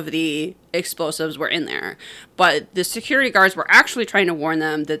that all of the explosives were in there. But the security guards were actually trying to warn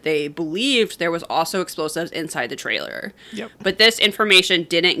them that they believed there was also explosives inside the trailer. Yep. But this information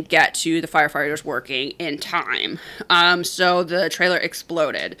didn't get to the firefighters working in time. So the trailer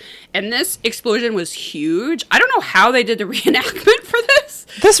exploded. And this explosion was huge. I don't know how they did the reenactment for this.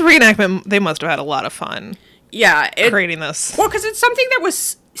 This reenactment, they must have had a lot of fun Yeah. creating this. Well, because it's something that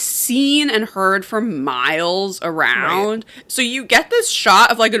was seen and heard for miles around. Right. So you get this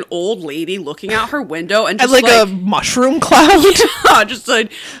shot of like an old lady looking out her window and just like a mushroom cloud. Yeah, just a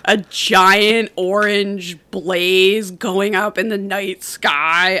giant orange blaze going up in the night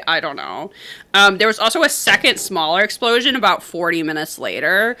sky. I don't know. There was also a second smaller explosion about 40 minutes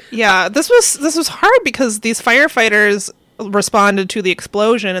later. Yeah, this was hard because these firefighters responded to the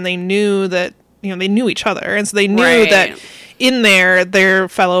explosion and they knew that, they knew each other. And so they knew that in there, their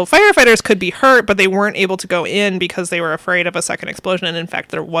fellow firefighters could be hurt, but they weren't able to go in because they were afraid of a second explosion. And in fact,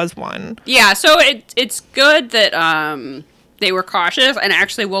 there was one. Yeah, so it's good that they were cautious, and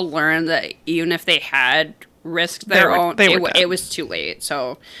actually we'll learn that even if they had risked their own, it was too late.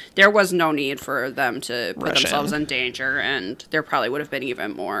 So there was no need for them to put themselves in danger, and there probably would have been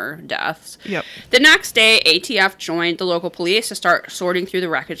even more deaths. Yep. The next day, ATF joined the local police to start sorting through the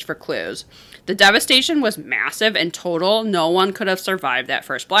wreckage for clues. The devastation was massive. In total, no one could have survived that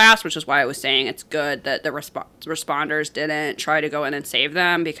first blast, which is why I was saying it's good that the responders didn't try to go in and save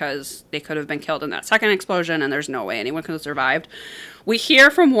them, because they could have been killed in that second explosion, and there's no way anyone could have survived. We hear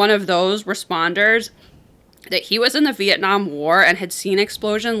from one of those responders that he was in the Vietnam War and had seen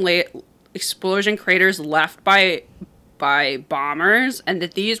explosion craters left by bombers, and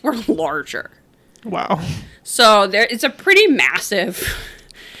that these were larger. Wow. So it's a pretty massive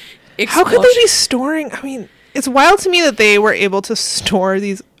explosion. How could they be storing? I mean, it's wild to me that they were able to store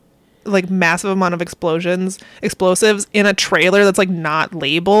these like massive amount of explosives in a trailer that's like not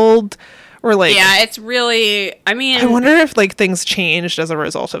labeled, or like, yeah, it's really, I mean, I wonder if like things changed as a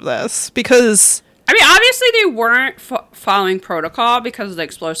result of this, because I mean, obviously they weren't following protocol because the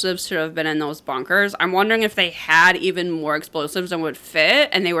explosives should have been in those bunkers. I'm wondering if they had even more explosives than would fit,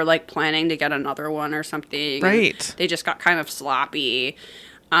 and they were like planning to get another one or something. Right. They just got kind of sloppy.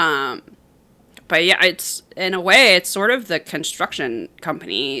 But yeah, it's, in a way, it's sort of the construction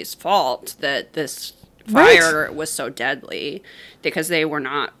company's fault that this fire was so deadly, because they were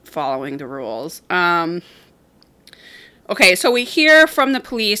not following the rules. Okay, so we hear from the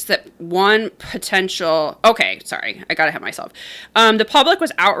police that one potential... Okay, sorry, I got ahead of myself. The public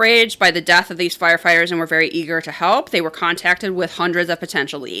was outraged by the death of these firefighters and were very eager to help. They were contacted with hundreds of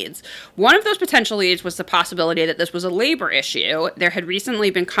potential leads. One of those potential leads was the possibility that this was a labor issue. There had recently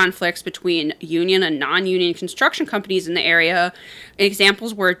been conflicts between union and non-union construction companies in the area.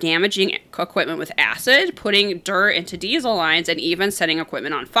 Examples were damaging equipment with acid, putting dirt into diesel lines, and even setting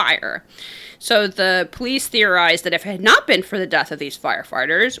equipment on fire. So the police theorized that if it had not been for the death of these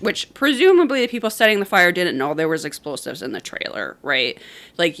firefighters, which presumably the people setting the fire didn't know there was explosives in the trailer, right?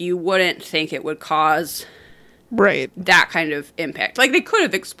 Like, you wouldn't think it would cause that kind of impact. Like, they could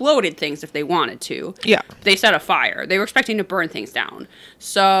have exploded things if they wanted to. Yeah. They set a fire. They were expecting to burn things down.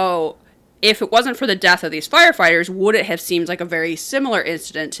 So if it wasn't for the death of these firefighters, would it have seemed like a very similar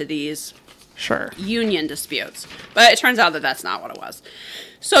incident to these union disputes? But it turns out that that's not what it was.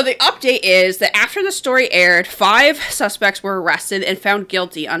 So the update is that after the story aired, 5 suspects were arrested and found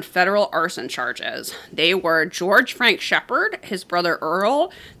guilty on federal arson charges. They were George Frank Shepard, his brother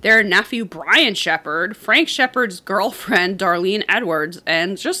Earl, their nephew Brian Shepard, Frank Shepard's girlfriend Darlene Edwards,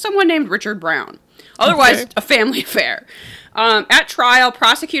 and just someone named Richard Brown. Otherwise, a family affair. At trial,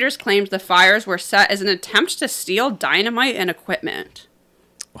 prosecutors claimed the fires were set as an attempt to steal dynamite and equipment.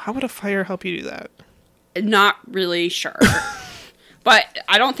 How would a fire help you do that? Not really sure. But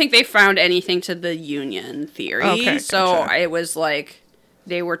I don't think they found anything to the union theory. Okay, so gotcha. it was like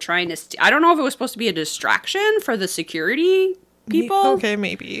they were trying to... I don't know if it was supposed to be a distraction for the security people. Okay,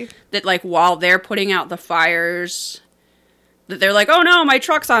 maybe. That, like, while they're putting out the fires, that they're like, oh no, my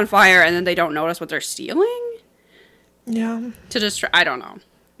truck's on fire, and then they don't notice what they're stealing? Yeah. To distract... I don't know.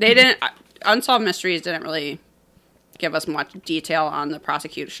 They didn't... Unsolved Mysteries didn't really give us much detail on the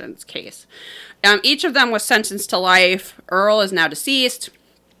prosecution's case. Each of them was sentenced to life. Earl is now deceased.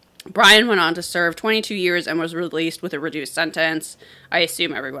 Brian went on to serve 22 years and was released with a reduced sentence. I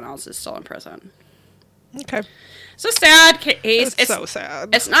assume everyone else is still in prison. Okay. It's a sad case. It's so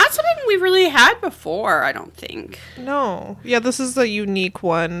sad. It's not something we've really had before, I don't think. No. Yeah, this is a unique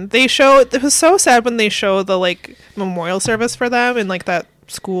one. It was so sad when they show the, like, memorial service for them in, like, that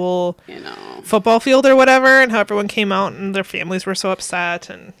school football field or whatever, and how everyone came out and their families were so upset.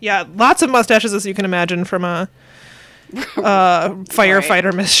 And yeah, lots of mustaches, as you can imagine, from a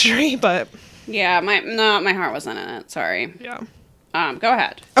firefighter mystery, but yeah, my heart wasn't in it. Sorry. Yeah. Go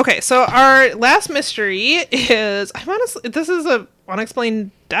ahead. Okay, so our last mystery is, this is a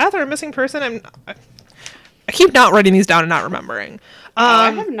unexplained death or a missing person. I keep not writing these down and not remembering.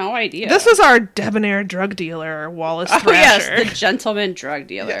 I have no idea. This was our debonair drug dealer, Wallace Thrasher. Oh, yes, the gentleman drug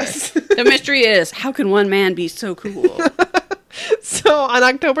dealer. Yes. The mystery is, how can one man be so cool? So, on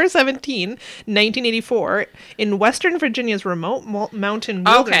October 17, 1984, in Western Virginia's remote mountain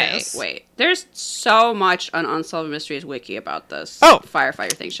wilderness... Okay, wait. There's so much on Unsolved Mysteries Wiki about this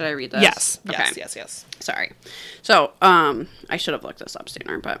firefighter thing. Should I read this? Yes. Okay. Yes. Sorry. So, I should have looked this up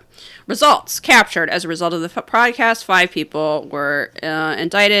sooner, but... Results. Captured as a result of the podcast, 5 people were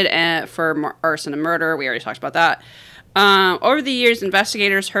indicted for arson and murder. We already talked about that. Over the years,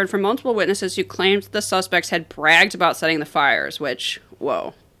 investigators heard from multiple witnesses who claimed the suspects had bragged about setting the fires, which,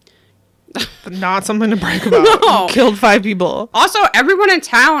 whoa. Not something to brag about. No. You killed 5 people. Also, everyone in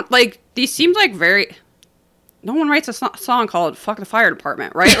town, like, these seemed like very... No one writes a song called Fuck the Fire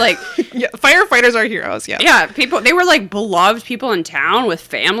Department, right? Like, yeah, firefighters are heroes, yeah. Yeah, they were like beloved people in town with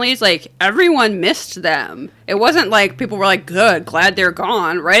families. Like, everyone missed them. It wasn't like people were like, good, glad they're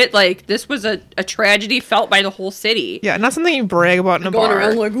gone, right? Like, this was a tragedy felt by the whole city. Yeah, not something you brag about in a bar. Going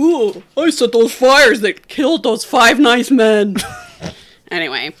around like, ooh, I set those fires that killed those 5 nice men.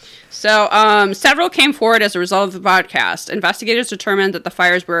 Anyway, so several came forward as a result of the podcast. Investigators determined that the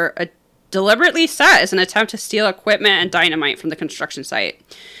fires were deliberately set as an attempt to steal equipment and dynamite from the construction site.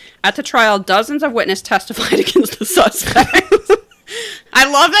 At the trial, dozens of witnesses testified against the suspects. I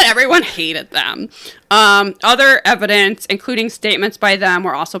love that everyone hated them. Other evidence, including statements by them,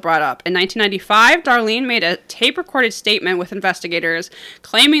 were also brought up. In 1995, Darlene made a tape-recorded statement with investigators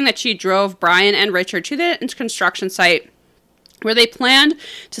claiming that she drove Brian and Richard to the construction site where they planned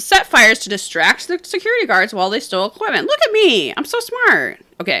to set fires to distract the security guards while they stole equipment. Look at me! I'm so smart!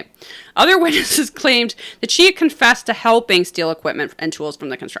 Okay. Other witnesses claimed that she had confessed to helping steal equipment and tools from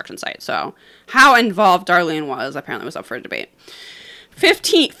the construction site. So, how involved Darlene was apparently was up for debate.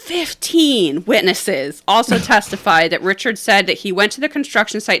 15 witnesses also testified that Richard said that he went to the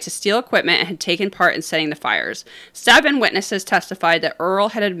construction site to steal equipment and had taken part in setting the fires. 7 witnesses testified that Earl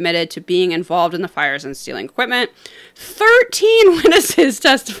had admitted to being involved in the fires and stealing equipment. 13 witnesses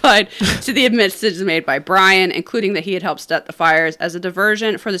testified to the admissions made by Brian, including that he had helped set the fires as a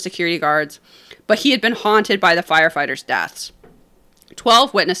diversion for the security guards, but he had been haunted by the firefighters' deaths.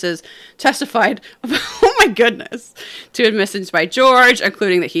 12 witnesses testified about, oh my goodness, to admissions by George,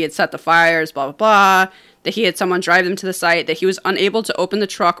 including that he had set the fires, blah, blah, blah, that he had someone drive them to the site, that he was unable to open the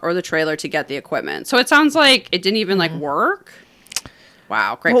truck or the trailer to get the equipment. So it sounds like it didn't even, work.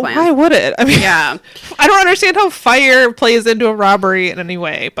 Wow, great plan. Why would it? I mean, yeah. I don't understand how fire plays into a robbery in any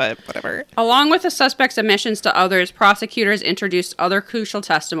way, but whatever. Along with the suspect's admissions to others, prosecutors introduced other crucial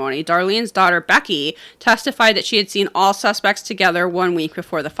testimony. Darlene's daughter, Becky, testified that she had seen all suspects together 1 week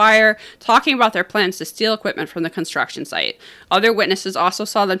before the fire, talking about their plans to steal equipment from the construction site. Other witnesses also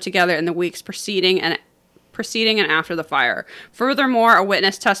saw them together in the weeks preceding and after the fire. Furthermore, a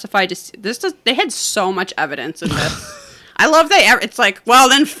witness testified to they had so much evidence in this. I love that it's like, well,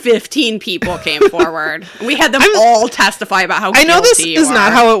 then 15 people came forward. We had them all testify about how guilty I know this is are.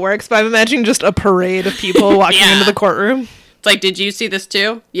 not how it works, but I'm imagining just a parade of people walking into the courtroom. It's like, did you see this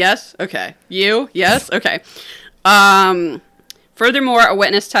too? Yes? Okay. You? Yes? Okay. Furthermore, a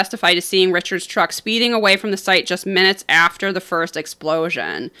witness testified to seeing Richard's truck speeding away from the site just minutes after the first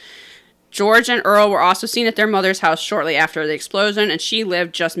explosion. George and Earl were also seen at their mother's house shortly after the explosion, and she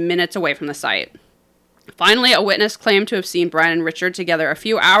lived just minutes away from the site. Finally, a witness claimed to have seen Brian and Richard together a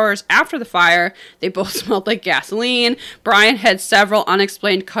few hours after the fire. They both smelled like gasoline. Brian had several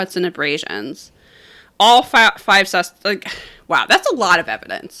unexplained cuts and abrasions. All five suspects... Wow, that's a lot of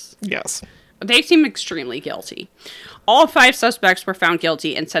evidence. Yes. They seem extremely guilty. All 5 suspects were found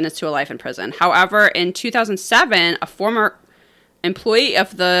guilty and sentenced to a life in prison. However, in 2007, a former employee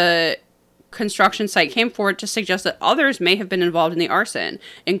of the construction site came forward to suggest that others may have been involved in the arson,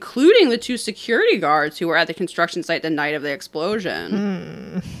 including the 2 security guards who were at the construction site the night of the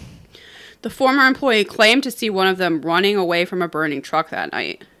explosion. The former employee claimed to see one of them running away from a burning truck that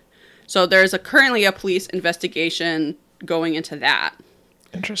night. So there's currently a police investigation going into that.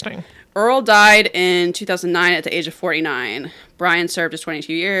 Interesting. Earl died in 2009 at the age of 49. Brian served his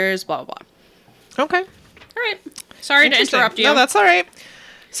 22 years, blah, blah, blah. Okay. All right. Sorry to interrupt you. No, that's all right.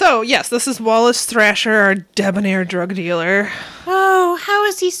 So, yes, this is Wallace Thrasher, our debonair drug dealer. Oh, how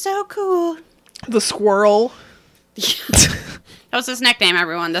is he so cool? The Squirrel. That was his nickname,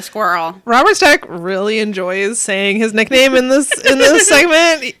 everyone. The Squirrel. Robert Stack really enjoys saying his nickname in this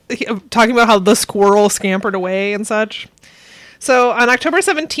segment, talking about how the squirrel scampered away and such. So, on October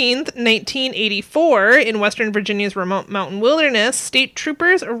 17th, 1984, in Western Virginia's remote mountain wilderness, state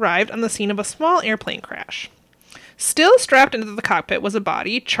troopers arrived on the scene of a small airplane crash. Still strapped into the cockpit was a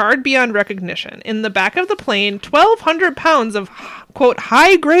body, charred beyond recognition. In the back of the plane, 1,200 pounds of, quote,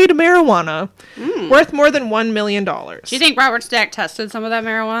 high-grade marijuana, worth more than $1 million. Do you think Robert Stack tested some of that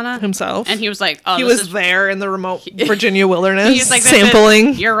marijuana? Himself. And he was like, oh, he was there in the remote Virginia wilderness, he was like,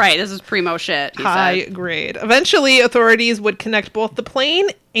 sampling. You're right, this is primo shit, he high said. grade. Eventually, authorities would connect both the plane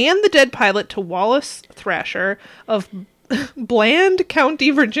and the dead pilot to Wallace Thrasher of Bland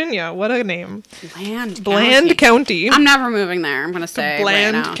County, Virginia. What a name. Bland County. I'm never moving there, I'm going to say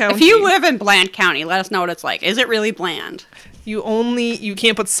Bland right now. County. If you live in Bland County, let us know what it's like. Is it really bland? You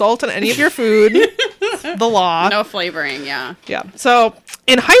can't put salt on any of your food. The law. No flavoring, yeah. Yeah. So,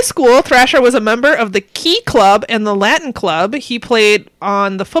 in high school, Thrasher was a member of the Key Club and the Latin Club. He played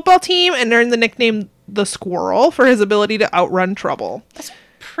on the football team and earned the nickname the Squirrel for his ability to outrun trouble. That's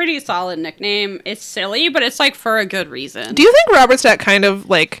pretty solid nickname. It's silly, but it's like for a good reason. Do you think Robert Stack kind of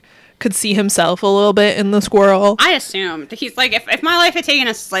like could see himself a little bit in the squirrel? I assumed. He's like, if my life had taken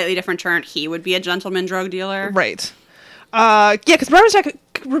a slightly different turn, he would be a gentleman drug dealer. Right. Yeah, because Robert Stack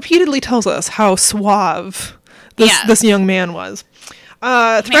repeatedly tells us how suave this young man was.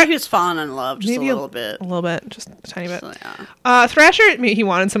 Maybe he was falling in love just a little bit. A little bit, just a tiny bit. So, yeah. Thrasher, he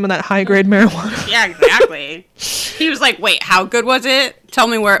wanted some of that high-grade marijuana. Yeah, exactly. He was like, wait, how good was it? Tell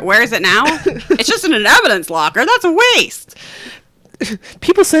me where is it now? It's just in an evidence locker. That's a waste.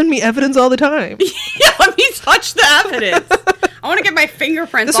 People send me evidence all the time. Yeah, let me touch the evidence. I want to get my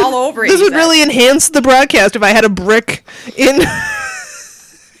fingerprints all over it. This would really enhance the broadcast if I had a brick in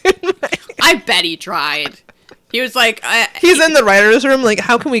I bet he tried. He was like, he's in the writer's room. Like,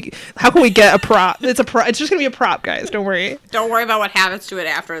 how can we get a prop? It's just gonna be a prop, guys. Don't worry. Don't worry about what happens to it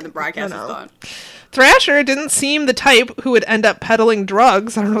after the broadcast is done. Thrasher didn't seem the type who would end up peddling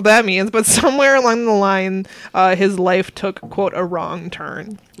drugs. I don't know what that means, but somewhere along the line, his life took, quote, a wrong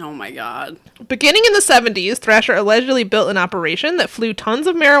turn. Oh my God. Beginning in the 70s, Thrasher allegedly built an operation that flew tons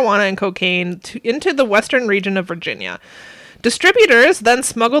of marijuana and cocaine into the western region of Virginia. Distributors then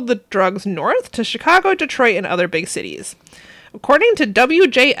smuggled the drugs north to Chicago, Detroit, and other big cities. According to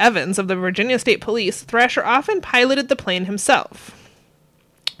W.J. Evans of the Virginia State Police, Thrasher often piloted the plane himself.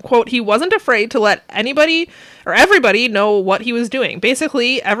 Quote, he wasn't afraid to let anybody or everybody know what he was doing.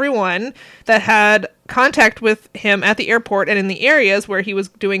 Basically, everyone that had contact with him at the airport and in the areas where he was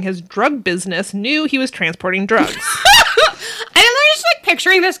doing his drug business knew he was transporting drugs. And they're just like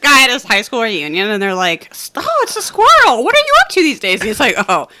picturing this guy at his high school reunion, and they're like, "Oh, it's a squirrel. What are you up to these days?" And he's like,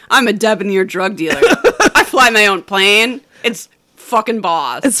 "Oh, I'm a debonair drug dealer. I fly my own plane. It's fucking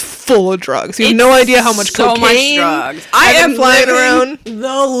boss. It's full of drugs. You have no idea how much cocaine. So much drugs. I am flying around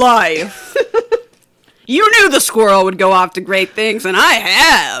the life." You knew the squirrel would go off to great things, and I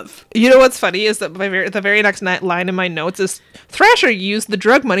have. You know what's funny is that the very next line in my notes is Thrasher used the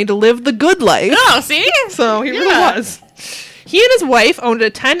drug money to live the good life. Oh, see? So he really was. He and his wife owned a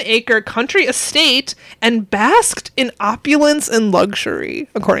 10-acre country estate and basked in opulence and luxury,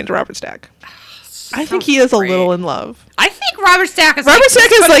 according to Robert Stack. I think he is a little in love. I think Robert Stack is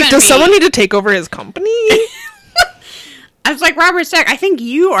does someone need to take over his company? I was like, Robert Stack, I think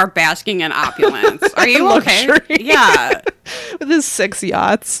you are basking in opulence. Are you okay? Yeah. With his 6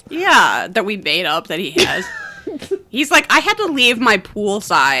 yachts. Yeah, that we made up that he has. He's like, I had to leave my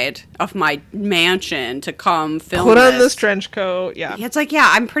poolside of my mansion to come film Put on this trench coat, yeah. It's like, yeah,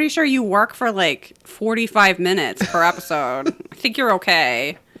 I'm pretty sure you work for like 45 minutes per episode. I think you're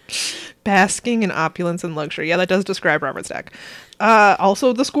okay. Basking in opulence and luxury. Yeah, that does describe Robert Stack.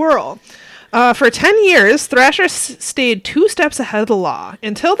 Also, the squirrel. For 10 years, Thrasher stayed 2 steps ahead of the law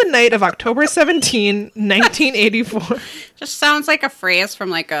until the night of October 17, 1984. Just sounds like a phrase from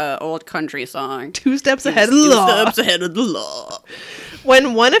like a old country song. 2 steps ahead of the law. 2 steps ahead of the law.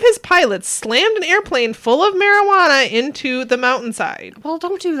 When one of his pilots slammed an airplane full of marijuana into the mountainside. Well,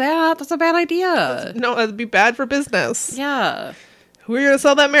 don't do that. That's a bad idea. No, it'd be bad for business. Yeah. Who are you going to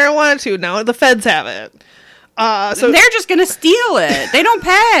sell that marijuana to? Now the feds have it. So they're just gonna steal it. They don't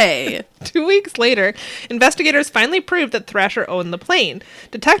pay. 2 weeks later, investigators finally proved that Thrasher owned the plane.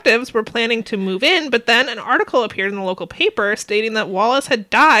 Detectives were planning to move in, but then an article appeared in the local paper stating that Wallace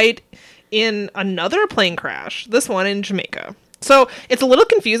had died in another plane crash, this one in Jamaica. So it's a little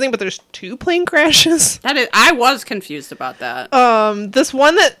confusing, but there's 2 plane crashes. I was confused about that. This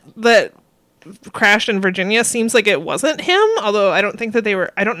one that crashed in Virginia seems like it wasn't him, although I don't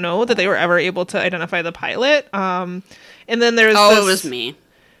know that they were ever able to identify the pilot. And then there's it was me.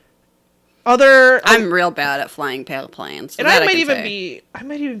 I'm real bad at flying planes. So and I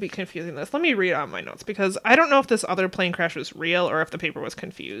might even be confusing this. Let me read on my notes because I don't know if this other plane crash was real or if the paper was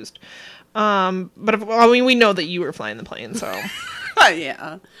confused. We know that you were flying the plane, so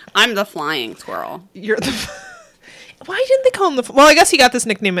yeah, I'm the flying squirrel. You're the. Why didn't they call him the? Well, I guess he got this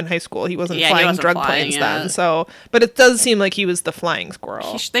nickname in high school. He wasn't flying drug planes then. So, but it does seem like he was the flying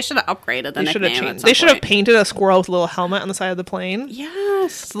squirrel. They should have upgraded the nickname. They should have painted a squirrel with a little helmet on the side of the plane.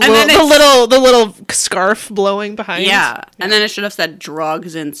 Yes, the little scarf blowing behind. Yeah, and then it should have said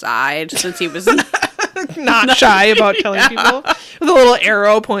drugs inside since he was not shy about telling people with a little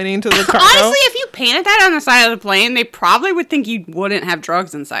arrow pointing to the cargo. Honestly, if you painted that on the side of the plane, they probably would think you wouldn't have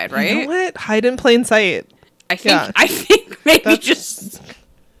drugs inside, right? You know what? Hide in plain sight. I think maybe just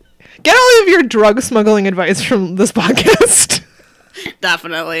get all of your drug smuggling advice from this podcast.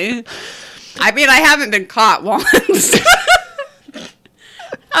 Definitely. I mean, I haven't been caught once. I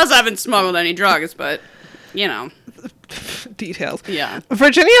also haven't smuggled any drugs, but you know. Details. Yeah.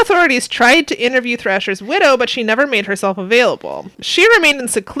 Virginia authorities tried to interview Thrasher's widow, but she never made herself available. She remained in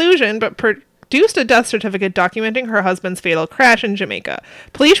seclusion, but produced a death certificate documenting her husband's fatal crash in Jamaica.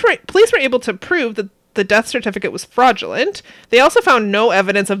 Police were able to prove that the death certificate was fraudulent. They also found no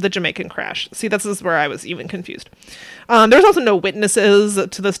evidence of the Jamaican crash. See, this is where I was even confused. There was also no witnesses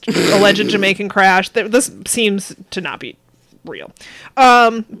to this alleged Jamaican crash. This seems to not be real.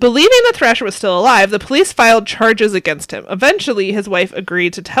 Believing that Thrasher was still alive, the police filed charges against him. Eventually, his wife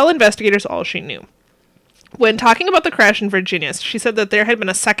agreed to tell investigators all she knew. When talking about the crash in Virginia, she said that there had been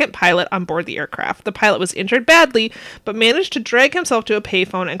a second pilot on board the aircraft. The pilot was injured badly, but managed to drag himself to a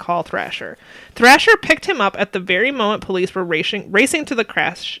payphone and call Thrasher. Thrasher picked him up at the very moment police were racing to the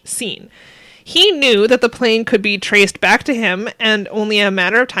crash scene. He knew that the plane could be traced back to him, and it was only a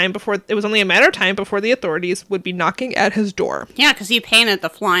matter of time before the authorities would be knocking at his door. Yeah, because he painted the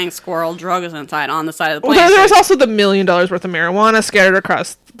flying squirrel drugs inside on the side of the plane. Well, there was also the $1 million worth of marijuana scattered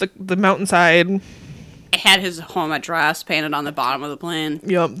across the mountainside. It had his home address painted on the bottom of the plane.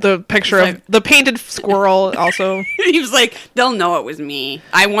 Yep, the picture of the painted squirrel also. He was like, they'll know it was me.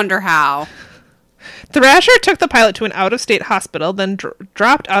 I wonder how. Thrasher took the pilot to an out-of-state hospital, then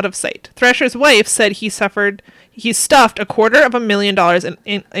dropped out of sight. Thrasher's wife said he stuffed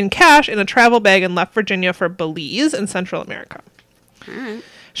 $250,000 in cash in a travel bag and left Virginia for Belize in Central America. All right.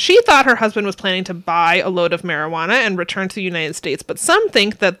 She thought her husband was planning to buy a load of marijuana and return to the United States, but some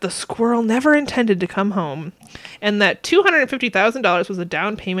think that the squirrel never intended to come home, and that $250,000 was a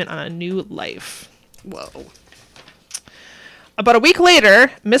down payment on a new life. Whoa. About a week later,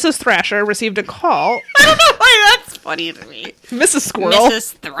 Mrs. Thrasher received a call. I don't know why that's funny to me. Mrs. Squirrel.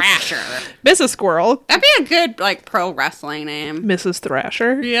 Mrs. Thrasher. Mrs. Squirrel. That'd be a good, pro wrestling name. Mrs.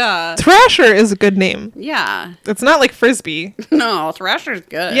 Thrasher. Yeah. Thrasher is a good name. Yeah. It's not like Frisbee. No, Thrasher's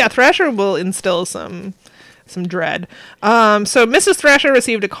good. Yeah, Thrasher will instill some dread. So Mrs. Thrasher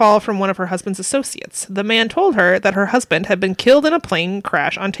received a call from one of her husband's associates. The man told her that her husband had been killed in a plane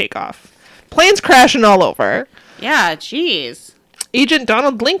crash on takeoff. Planes crashing all over. Yeah, jeez. Agent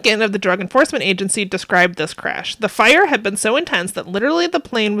Donald Lincoln of the Drug Enforcement Agency described this crash. The fire had been so intense that literally the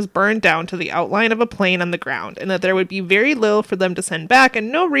plane was burned down to the outline of a plane on the ground, and that there would be very little for them to send back and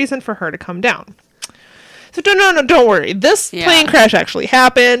no reason for her to come down. So don't worry. This plane crash actually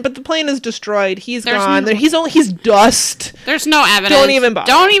happened, but the plane is destroyed. He's gone. He's dust. There's no evidence. Don't even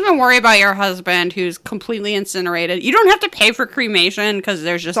bother. Don't even worry about your husband who's completely incinerated. You don't have to pay for cremation because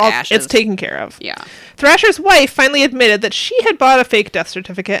there's just ashes. It's taken care of. Yeah. Thrasher's wife finally admitted that she had bought a fake death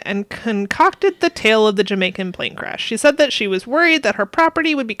certificate and concocted the tale of the Jamaican plane crash. She said that she was worried that her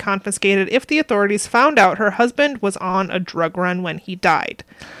property would be confiscated if the authorities found out her husband was on a drug run when he died.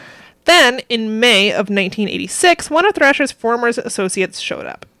 Then, in May of 1986, one of Thrasher's former associates showed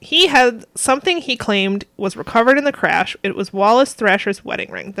up. He had something he claimed was recovered in the crash. It was Wallace Thrasher's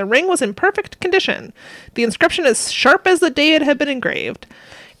wedding ring. The ring was in perfect condition. The inscription as sharp as the day it had been engraved.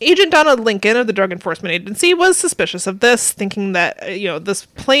 Agent Donald Lincoln of the Drug Enforcement Agency was suspicious of this, thinking that, this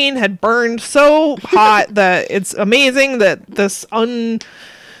plane had burned so hot that it's amazing that this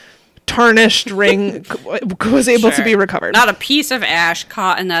tarnished ring was able to be recovered. Not a piece of ash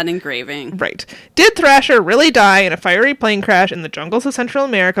caught in that engraving. Right. Did Thrasher really die in a fiery plane crash in the jungles of Central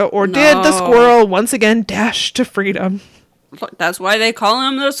America, or did the squirrel once again dash to freedom? Look, that's why they call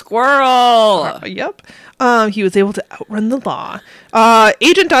him the squirrel. Yep. He was able to outrun the law.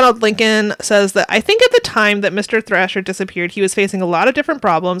 Agent Donald Lincoln says that, I think at the time that Mr. Thrasher disappeared, he was facing a lot of different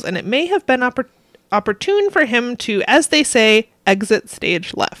problems, and it may have been opportune for him to, as they say, exit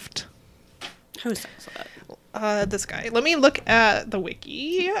stage left. Who says that? This guy. Let me look at the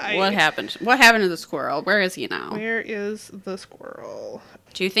wiki. What happened? What happened to the squirrel? Where is he now? Where is the squirrel?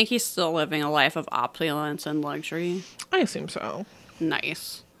 Do you think he's still living a life of opulence and luxury? I assume so.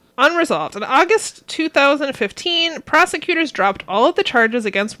 Nice. Unresolved. In August 2015, prosecutors dropped all of the charges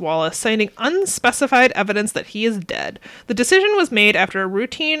against Wallace, citing unspecified evidence that he is dead. The decision was made after a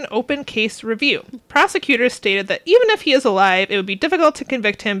routine open case review. Prosecutors stated that even if he is alive, it would be difficult to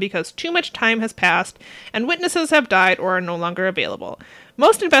convict him because too much time has passed and witnesses have died or are no longer available.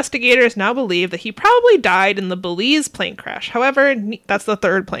 Most investigators now believe that he probably died in the Belize plane crash. However, that's the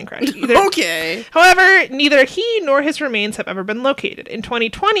third plane crash. Okay. However, neither he nor his remains have ever been located. In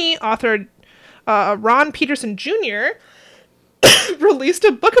 2020, author Ron Peterson Jr. released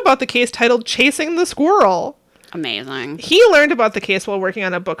a book about the case titled Chasing the Squirrel. Amazing. He learned about the case while working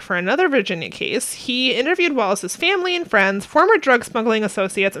on a book for another Virginia case. He interviewed Wallace's family and friends, former drug smuggling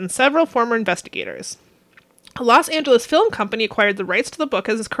associates, and several former investigators. A Los Angeles film company acquired the rights to the book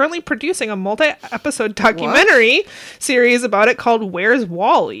and is currently producing a multi-episode documentary series about it called Where's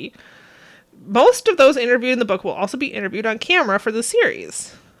Wally? Most of those interviewed in the book will also be interviewed on camera for the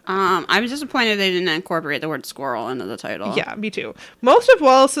series. I'm disappointed they didn't incorporate the word squirrel into the title. Yeah, me too. Most of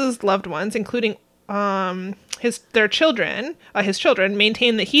Wallace's loved ones, including his children,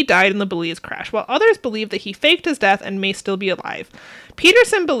 maintain that he died in the Belize crash, while others believe that he faked his death and may still be alive.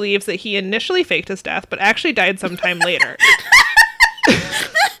 Peterson believes that he initially faked his death, but actually died sometime later.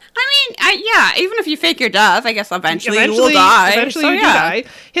 Yeah, even if you fake your death, I guess eventually you will die. Eventually you do die.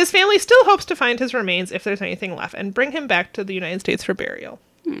 His family still hopes to find his remains, if there's anything left, and bring him back to the United States for burial.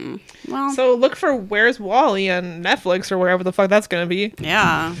 Well, so look for Where's Wally on Netflix or wherever the fuck that's going to be.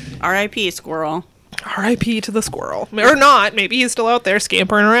 Yeah. R.I.P. Squirrel. R.I.P. to the squirrel. Or not. Maybe he's still out there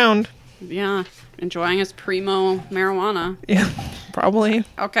scampering around. Yeah. Enjoying his primo marijuana. Yeah, probably.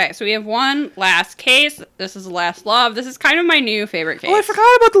 Okay, so we have one last case. This is Last Love. This is kind of my new favorite case. Oh, I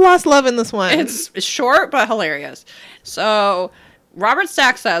forgot about the Last Love in this one. It's short but hilarious. So, Robert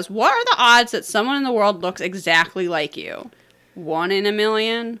Stack says, what are the odds that someone in the world looks exactly like you? 1 in a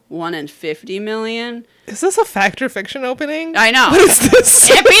million? 1 in 50 million? Is this a fact or fiction opening? I know. What is this?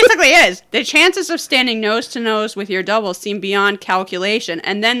 It basically is. The chances of standing nose to nose with your double seem beyond calculation.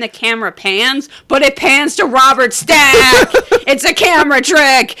 And then the camera pans, but it pans to Robert Stack. It's a camera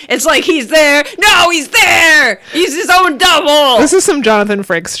trick. It's like he's there. No, he's there. He's his own double. This is some Jonathan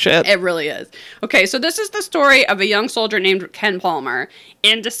Frakes shit. It really is. Okay, so this is the story of a young soldier named Ken Palmer.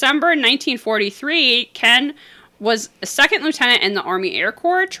 In December 1943, Ken was a second lieutenant in the Army Air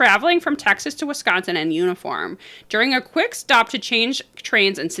Corps, traveling from Texas to Wisconsin in uniform. During a quick stop to change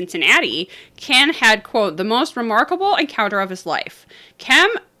trains in Cincinnati, Ken had, quote, the most remarkable encounter of his life. Ken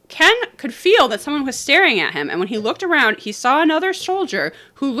could feel that someone was staring at him, and when he looked around, he saw another soldier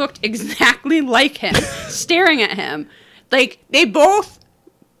who looked exactly like him, staring at him. Like, they both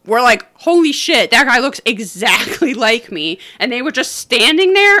were like, holy shit, that guy looks exactly like me. And they were just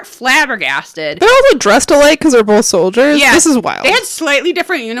standing there, flabbergasted. They're also dressed alike because they're both soldiers? Yeah. This is wild. They had slightly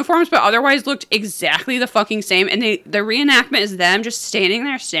different uniforms, but otherwise looked exactly the fucking same. And the reenactment is them just standing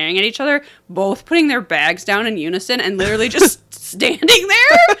there, staring at each other, both putting their bags down in unison and literally just standing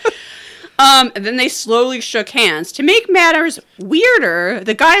there. And then they slowly shook hands. To make matters weirder,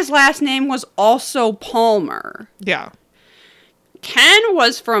 the guy's last name was also Palmer. Yeah. Ken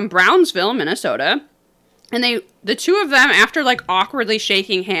was from Brownsville, Minnesota, and the two of them, after like awkwardly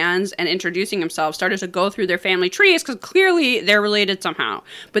shaking hands and introducing themselves, started to go through their family trees because clearly they're related somehow,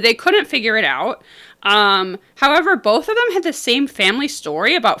 but they couldn't figure it out. However, both of them had the same family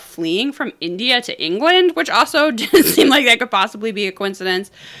story about fleeing from India to England, which also didn't seem like that could possibly be a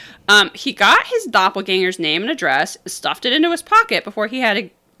coincidence. He got his doppelganger's name and address, stuffed it into his pocket before he had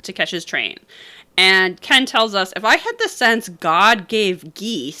to catch his train. And Ken tells us, if I had the sense God gave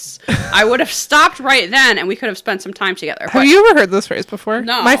geese, I would have stopped right then and we could have spent some time together. Have you ever heard this phrase before?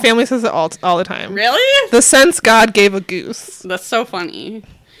 No. My family says it all the time. Really? The sense God gave a goose. That's so funny.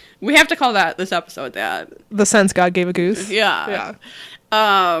 We have to call this episode that. The sense God gave a goose. Yeah.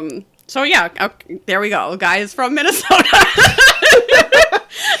 So yeah, okay, there we go. Guys from Minnesota.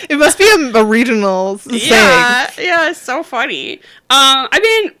 It must be a regional saying. Yeah, it's so funny. I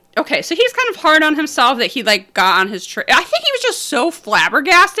mean, okay, so he's kind of hard on himself that he like got on his train. I think he was just so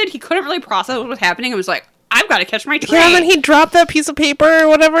flabbergasted he couldn't really process what was happening and was like, I've got to catch my train. Yeah, and then he dropped that piece of paper or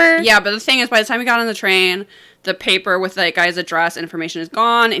whatever. Yeah, but the thing is, by the time he got on the train, the paper with that guy's address and information is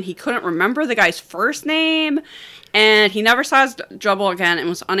gone, and he couldn't remember the guy's first name, and he never saw his double again and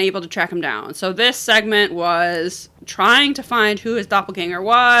was unable to track him down. So this segment was trying to find who his doppelganger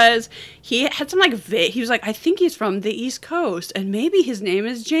was. He had some he was like, I think he's from the East Coast, and maybe his name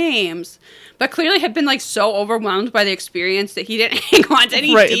is James. But clearly had been like so overwhelmed by the experience that he didn't hang on to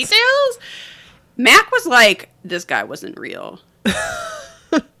any details. Mac was like, this guy wasn't real.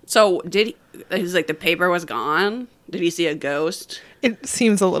 So he's like, the paper was gone? Did he see a ghost? It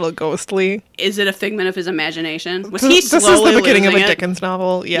seems a little ghostly. Is it a figment of his imagination? Was This is the beginning of a it? Dickens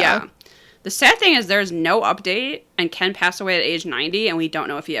novel. Yeah. The sad thing is there's no update, and Ken passed away at age 90, and we don't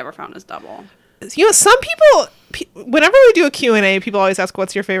know if he ever found his double. You know, some people, whenever we do a Q&A, people always ask,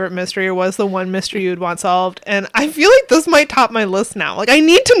 what's your favorite mystery, or what's the one mystery you'd want solved? And I feel like this might top my list now. Like, I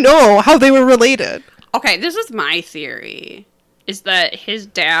need to know how they were related. Okay, this is my theory, is that his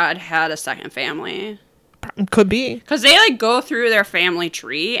dad had a second family. Could be. Because they, like, go through their family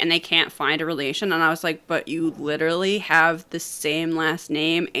tree, and they can't find a relation, and I was like, but you literally have the same last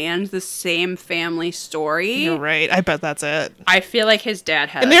name and the same family story. You're right. I bet that's it. I feel like his dad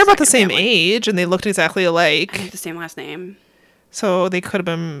had And they're about the same age, and they looked exactly alike. And the same last name. So they could have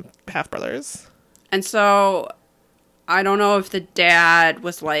been half-brothers. And so I don't know if the dad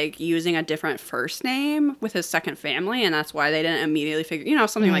was like using a different first name with his second family, and that's why they didn't immediately figure,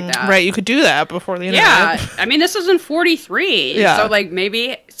 something like that. Right, you could do that before the internet. Yeah, I mean, this was in 43. Yeah. So, like,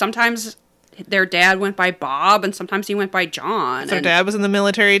 maybe sometimes their dad went by Bob, and sometimes he went by John. Their dad was in the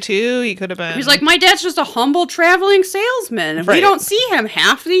military, too. He could have been... He's like, my dad's just a humble traveling salesman. If we don't see him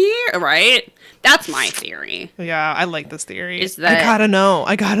half the year, right? That's my theory. Yeah, I like this theory. Is that I gotta know.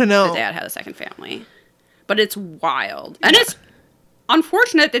 The dad had a second family. But it's wild. And it's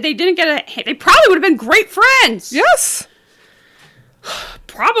unfortunate that they didn't get they probably would have been great friends. Yes.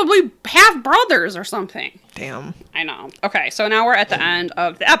 Probably half brothers or something. Damn. I know. Okay, so now we're at the end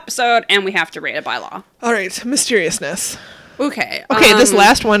of the episode, and we have to rate it by law. All right, mysteriousness. Okay. This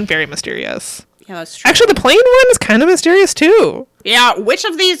last one, very mysterious. Yeah, that's true. Actually, the plane one is kind of mysterious, too. Yeah, which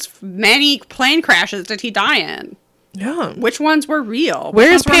of these many plane crashes did he die in? Yeah. Which ones were real?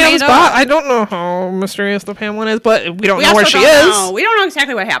 Where's Pam's body? I don't know how mysterious the Pam one is, but we don't know where she is. We don't know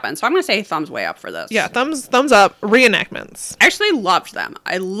exactly what happened, so I'm going to say thumbs way up for this. Yeah, thumbs up. Reenactments. I actually loved them.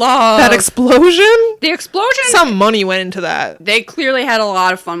 I love... That explosion? The explosion... Some money went into that. They clearly had a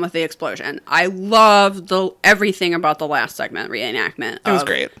lot of fun with the explosion. I loved everything about the last segment reenactment. It was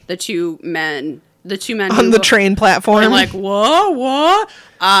great. The two men on the train platform. Like, what?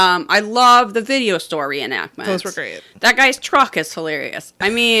 I love the video store reenactments. Those were great. That guy's truck is hilarious.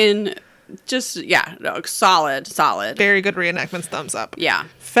 I mean, solid. Very good reenactments, thumbs up. Yeah.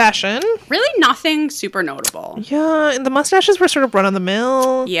 Fashion. Really nothing super notable. Yeah, and the mustaches were sort of run of the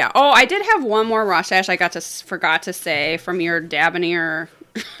mill. Yeah. Oh, I did have one more mustache I forgot to say from your Dabonier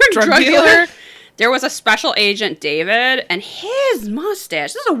drug dealer. There was a special agent, David, and his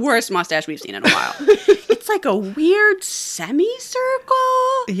mustache, this is the worst mustache we've seen in a while. It's like a weird semicircle.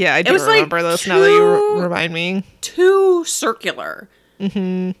 Yeah, I do remember this now that you remind me. Too circular.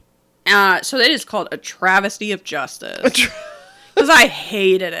 Mm-hmm. So that is called a travesty of justice. Because I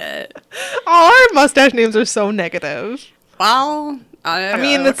hated it. All our mustache names are so negative. Well, I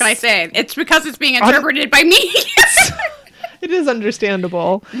mean, what can I say? It's because it's being interpreted by me. It is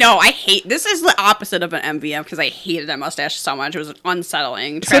understandable. No, this is the opposite of an MVM because I hated that mustache so much. It was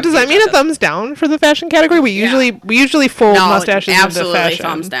unsettling. So does that mean a thumbs down for the fashion category? We usually fold mustaches into fashion. Absolutely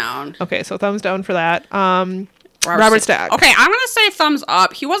thumbs down. Okay, so thumbs down for that. Robert Stack. Okay, I'm gonna say thumbs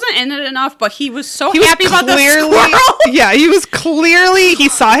up. He wasn't in it enough, but he was happy about the squirrel. Yeah, he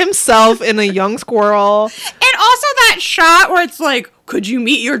saw himself in a young squirrel. And also that shot where it's like, could you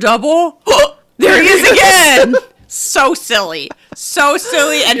meet your double? There he is again. So silly. So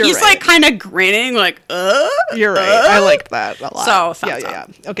silly. And You're he's right. like kind of grinning, like, You're right. I liked that a lot. So, thumbs up.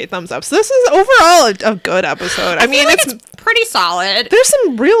 Okay, thumbs up. So this is overall a good episode. I mean, feel like it's pretty solid. there's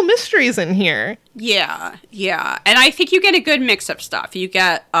some real mysteries in here. Yeah. And I think you get a good mix of stuff. You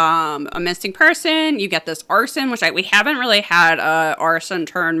get a missing person. You get this arson, which we haven't really had a arson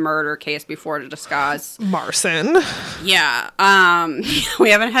turned murder case before to discuss. Marson. Yeah.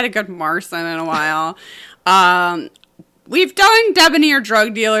 We haven't had a good Marson in a while. We've done debonair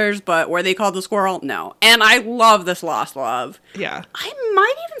drug dealers, but were they called the squirrel? No. And I love this Lost Love. Yeah. I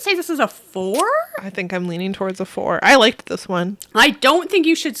might even say this is a 4. I think I'm leaning towards a 4. I liked this one. I don't think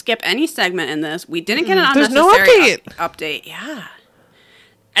you should skip any segment in this. We didn't get an There's unnecessary no update. Yeah.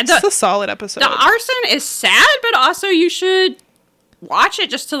 And It's a solid episode. the arson is sad, but also you should watch it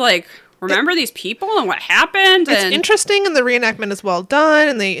just to like remember these people and what happened. It's and interesting, and the reenactment is well done,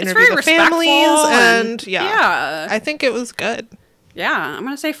 and they interview very the families, respectful and yeah, yeah. I think it was good. Yeah, I'm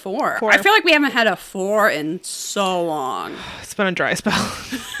gonna say 4. 4. I feel like we haven't had a 4 in so long. It's been a dry spell.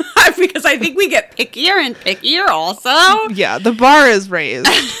 Because I think we get pickier and pickier also. Yeah, the bar is raised.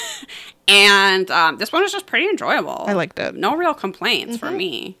 And this one was just pretty enjoyable. I liked it. No real complaints for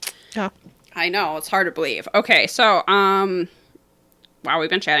me. Yeah. I know, it's hard to believe. Okay, so, wow, we've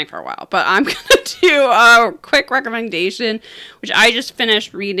been chatting for a while, but I'm going to do a quick recommendation, which I just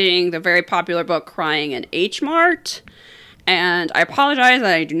finished reading the very popular book, Crying in H Mart. And I apologize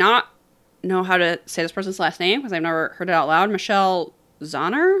that I do not know how to say this person's last name, because I've never heard it out loud. Michelle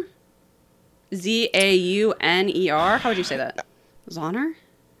Zauner? Zauner? How would you say that? Zauner?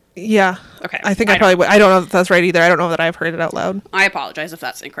 Yeah. Okay. I think I probably would. I don't know if that's right either. I don't know that I've heard it out loud. I apologize if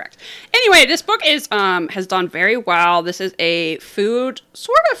that's incorrect. Anyway, this book is has done very well. This is a food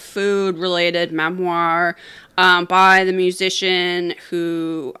related memoir by the musician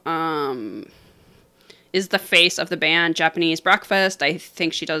who is the face of the band Japanese Breakfast. I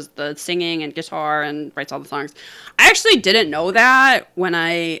think she does the singing and guitar and writes all the songs. I actually didn't know that when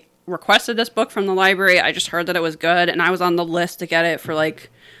I requested this book from the library. I just heard that it was good, and I was on the list to get it for like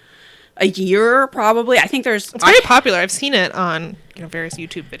a year probably. I think It's very popular. I've seen it on various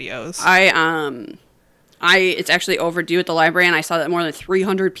YouTube videos. It's actually overdue at the library, and I saw that more than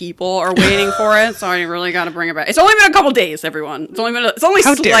 300 people are waiting for it, so I really got to bring it back. It's only been a couple days, everyone. It's only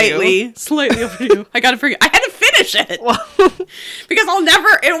How dare you. slightly overdue. I got to I had to finish it because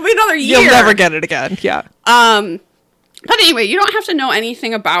it'll be another year. You'll never get it again. Yeah. But anyway, you don't have to know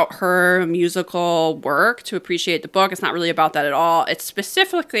anything about her musical work to appreciate the book. It's not really about that at all. It's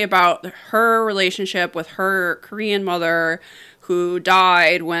specifically about her relationship with her Korean mother, who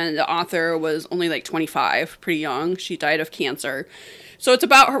died when the author was only like 25, pretty young. She died of cancer. So it's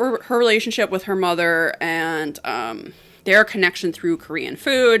about her relationship with her mother and their connection through Korean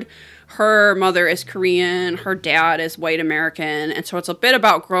food. Her mother is Korean, her dad is white American, and so it's a bit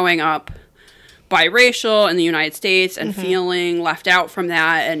about growing up biracial in the United States and feeling left out from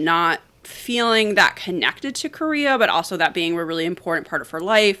that and not feeling that connected to Korea, but also that being a really important part of her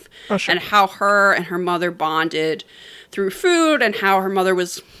life. Oh, sure. And how her and her mother bonded through food, and how her mother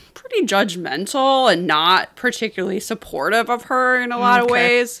was pretty judgmental and not particularly supportive of her in a lot of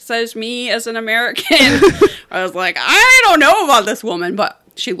ways, says me as an American. I was like, I don't know about this woman, but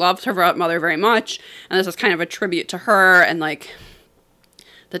she loved her mother very much, and this is kind of a tribute to her and like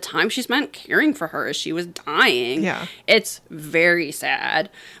the time she spent caring for her as she was dying. Yeah. It's very sad,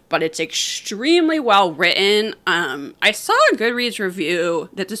 but it's extremely well written. I saw a Goodreads review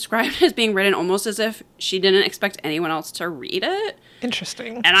that described it as being written almost as if she didn't expect anyone else to read it.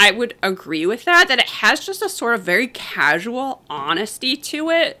 Interesting. And I would agree with that it has just a sort of very casual honesty to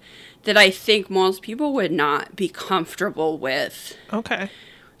it that I think most people would not be comfortable with. Okay.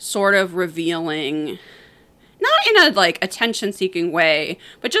 Sort of revealing, not in a like attention-seeking way,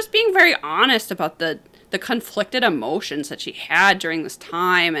 but just being very honest about the conflicted emotions that she had during this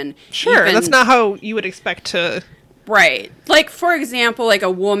time. And sure, that's not how you would expect to. Right. Like, for example, like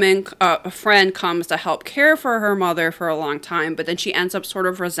a friend comes to help care for her mother for a long time, but then she ends up sort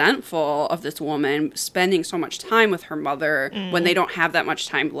of resentful of this woman spending so much time with her mother when they don't have that much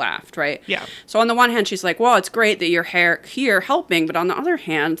time left, right? Yeah. So on the one hand, she's like, well, it's great that you're here helping, but on the other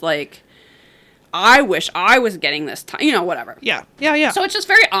hand, like, I wish I was getting this time, whatever. Yeah. Yeah. So it's just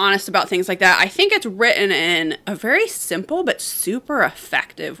very honest about things like that. I think it's written in a very simple but super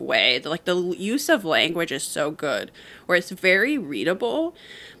effective way. The use of language is so good, where it's very readable,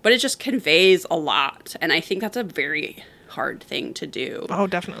 but it just conveys a lot. And I think that's a very hard thing to do. Oh,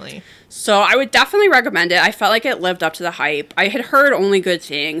 definitely. So I would definitely recommend it. I felt like it lived up to the hype. I had heard only good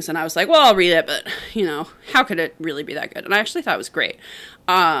things, and I was like, well, I'll read it, but, how could it really be that good? And I actually thought it was great.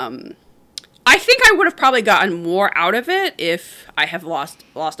 I think I would have probably gotten more out of it if I have lost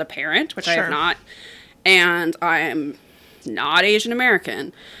a parent, which I Sure. have not, and I am not Asian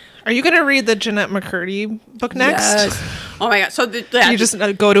American. Are you going to read the Jeanette McCurdy book next? Yes. Oh my god! So You just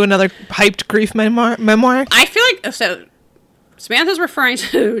go to another hyped grief memoir? I feel like so. Samantha's referring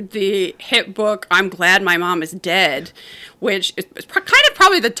to the hit book "I'm Glad My Mom Is Dead," which is kind of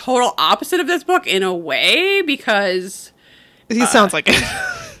probably the total opposite of this book in a way, because He sounds like it.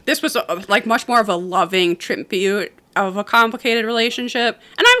 this was like much more of a loving tribute of a complicated relationship,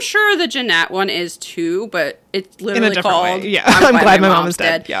 and I'm sure the Jeanette one is too, but it's literally different called way. Yeah. I'm glad my mom is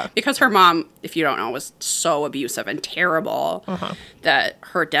dead. Yeah. because her mom, if you don't know, was so abusive and terrible that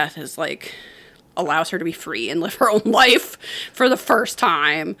her death is like allows her to be free and live her own life for the first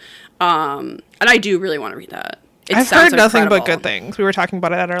time. And I do really want to read that. I've heard nothing but incredible. good things. We were talking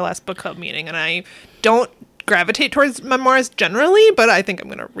about it at our last book club meeting, and I don't gravitate towards memoirs generally, but I think I'm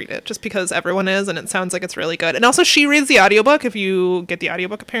going to read it just because everyone is, and it sounds like it's really good. And also, she reads the audiobook. If you get the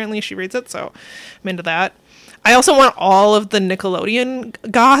audiobook, apparently she reads it, so I'm into that. I also want all of the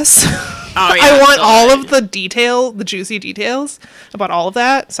Nickelodeon goss. Oh, yeah, I want so all good. of the juicy details about all of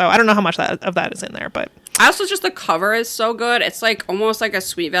that. So I don't know how much of that is in there, but I also just the cover is so good. It's like almost like a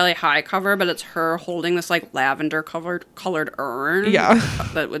Sweet Valley High cover, but it's her holding this like lavender colored urn. Yeah.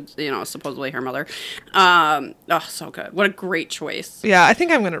 That would, supposedly her mother. So good. What a great choice. yeah, I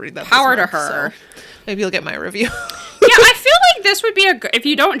think I'm going to read that. Power this to month, her. so maybe you'll get my review. Yeah, I feel like this would be if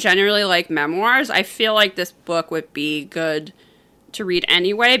you don't generally like memoirs, I feel like this book would be good to read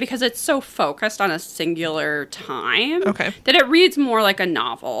anyway because it's so focused on a singular time. Okay. That it reads more like a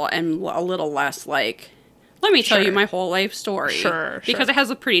novel and a little less like, let me tell you Sure. my whole life story. Sure. Because it has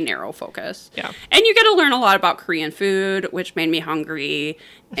a pretty narrow focus. Yeah. And you get to learn a lot about Korean food, which made me hungry.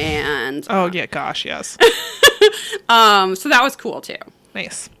 And Oh, yeah, gosh, yes. so that was cool too.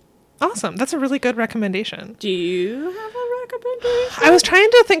 Nice. Awesome. That's a really good recommendation. Do you have a recommendation? I was trying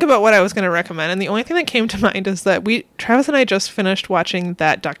to think about what I was going to recommend, and the only thing that came to mind is that Travis and I just finished watching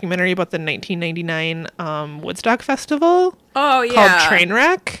that documentary about the 1999 Woodstock Festival Oh, yeah. called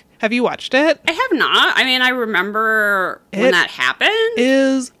Trainwreck. Have you watched it? I have not. I mean, I remember when It that happened.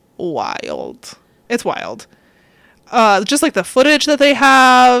 Is wild. It's wild. Just like the footage that they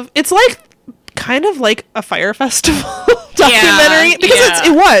have. It's like kind of like a fire festival documentary because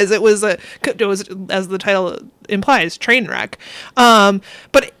it was as the title implies, train wreck.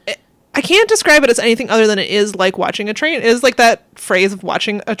 But I can't describe it as anything other than it is like watching a train. It is like that phrase of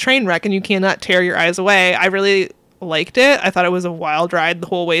watching a train wreck and you cannot tear your eyes away. I really liked it. I thought it was a wild ride the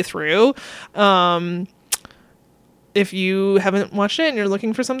whole way through. If you haven't watched it and you're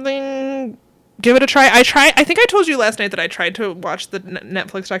looking for something, give it a try. I think I told you last night that I tried to watch the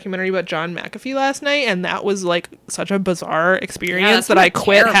Netflix documentary about John McAfee last night, and that was like such a bizarre experience that I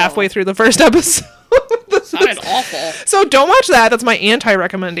quit terrible. halfway through the first episode. Sounded awful. So don't watch that. That's my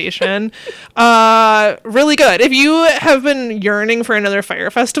anti-recommendation. Really good. If you have been yearning for another Fire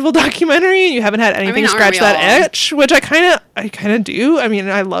Festival documentary and you haven't had anything aren't scratch we that all? itch, which I kind of do. I mean,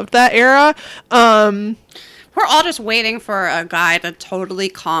 I loved that era. We're all just waiting for a guy to totally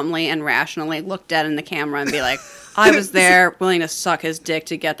calmly and rationally look dead in the camera and be like, I was there willing to suck his dick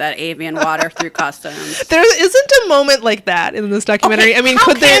to get that avian water through customs. There isn't a moment like that in this documentary. Okay, I mean, how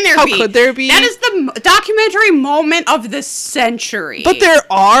could can there be? That is the documentary moment of the century. But there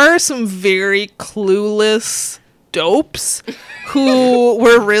are some very clueless dopes who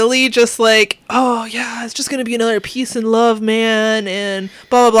were really just like, oh yeah, it's just gonna be another peace and love, man, and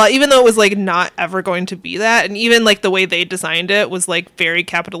blah blah blah, even though it was like not ever going to be that. And even like the way they designed it was like very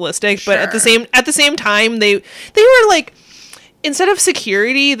capitalistic, but at the same time they were like, instead of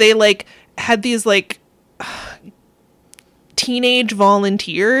security, they like had these like teenage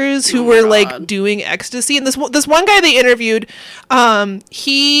volunteers who were like doing ecstasy. And this one guy they interviewed,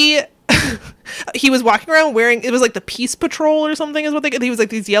 he was walking around wearing, it was like the Peace Patrol or something is what he was like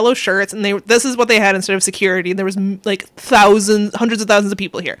these yellow shirts, and this is what they had instead of security. And there was like hundreds of thousands of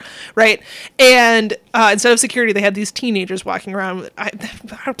people here, right? And instead of security, they had these teenagers walking around. I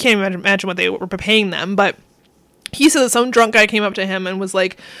can't imagine what they were paying them, but he said that some drunk guy came up to him and was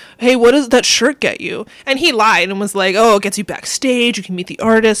like, hey, what does that shirt get you? And he lied and was like, oh, it gets you backstage, you can meet the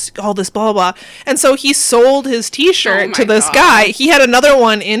artist, all this blah, blah, blah. And so he sold his t-shirt to this guy. He had another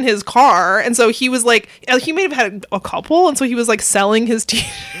one in his car. And so he was like, he may have had a couple. And so he was like selling his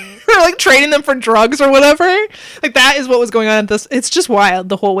t-shirt, or like trading them for drugs or whatever. Like that is what was going on at this. It's just wild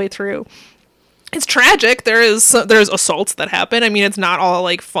the whole way through. It's tragic. There's assaults that happen. I mean, it's not all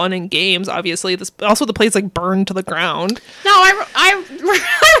like fun and games. Obviously, the place like burned to the ground. No, I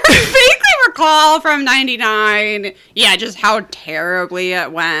vaguely recall from 99, yeah, just how terribly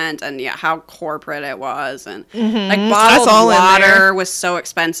it went and how corporate it was. And like bottled water was so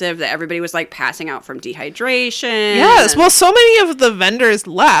expensive that everybody was like passing out from dehydration. Yes, well, so many of the vendors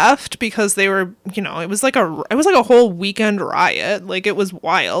left because they were, it was like a whole weekend riot. Like, it was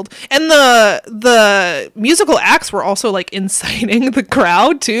wild. And the musical acts were also like inciting the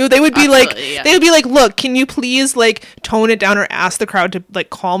crowd too. They would be like, look, can you please like tone it down or ask the crowd to like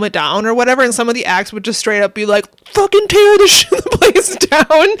calm it down or whatever. And some of the acts would just straight up be like, fucking tear the place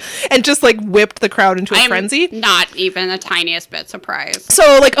down, and just like whipped the crowd into a frenzy. Not even the tiniest bit surprised.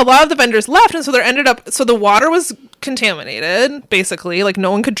 So like a lot of the vendors left, and so the water was contaminated, basically. Like,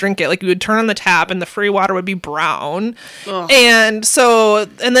 no one could drink it. Like, you would turn on the tap and the free water would be brown. Ugh. And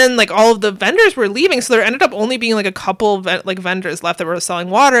then like all of the vendors were leaving, so there ended up only being like a couple vendors left that were selling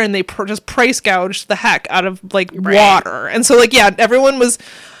water, and they just price gouged the heck out of like water. And so like, everyone was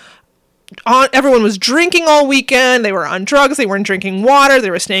drinking all weekend. They were on drugs. They weren't drinking water.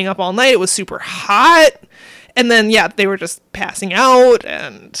 They were staying up all night. It was super hot. And then, they were just passing out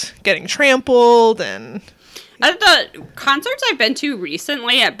and getting trampled. And at the concerts I've been to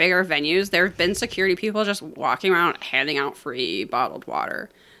recently at bigger venues, there have been security people just walking around handing out free bottled water,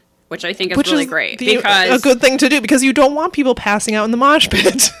 which I think is really great. Because a good thing to do, because you don't want people passing out in the mosh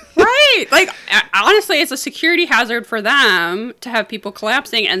pit. Right. Like, honestly, it's a security hazard for them to have people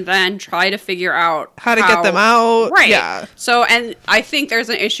collapsing and then try to figure out how to get them out. Right. Yeah. So, and I think there's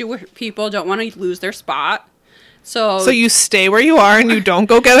an issue where people don't want to lose their spot. So you stay where you are and you don't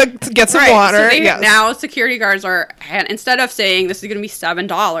go get some water. So now security guards instead of saying this is going to be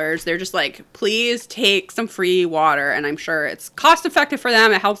 $7, they're just like, please take some free water. And I'm sure it's cost effective for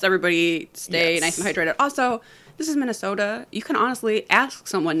them. It helps everybody stay nice and hydrated. Also, this is Minnesota. You can honestly ask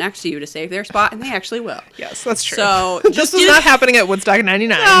someone next to you to save their spot, and they actually will. Yes, that's true. So this is not happening at Woodstock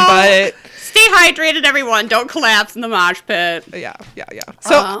 99, but stay hydrated, everyone. Don't collapse in the mosh pit. Yeah.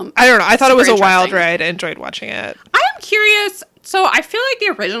 So I don't know. I thought it was a wild ride. I enjoyed watching it. I am curious. So I feel like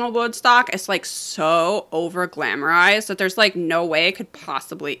the original Woodstock is like so over glamorized that there's like no way it could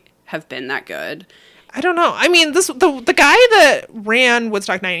possibly have been that good. I don't know. I mean, the guy that ran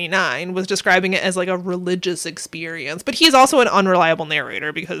Woodstock 99 was describing it as like a religious experience, but he's also an unreliable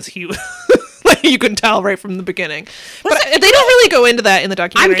narrator because he like, you can tell right from the beginning. But they don't really go into that in the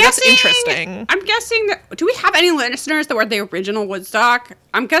documentary. That's interesting. I'm guessing that, do we have any listeners that were the original Woodstock?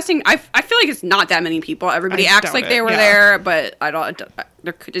 I'm guessing, I feel like it's not that many people. Everybody acts like they were there, but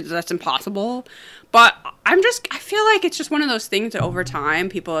that's impossible. But I feel like it's just one of those things that over time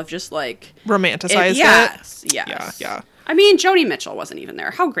people have just like romanticized it. Yes. Yeah. I mean, Joni Mitchell wasn't even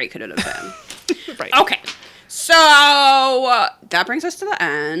there. How great could it have been? Right. Okay. So that brings us to the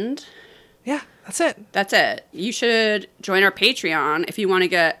end. Yeah, that's it. You should join our Patreon if you want to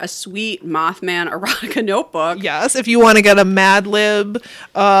get a sweet Mothman erotica notebook. Yes, if you want to get a Mad Lib,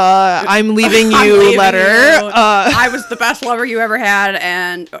 I'm leaving you letter. I was the best lover you ever had,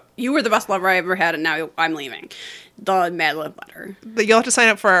 and you were the best lover I ever had, and now I'm leaving. The Mad Lib letter. But you'll have to sign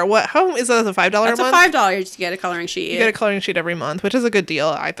up for how is that, a $5 a month? That's $5 to get a coloring sheet. You get a coloring sheet every month, which is a good deal,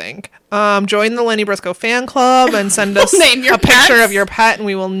 I think. Join the Lenny Briscoe fan club and send us a picture of your pet, and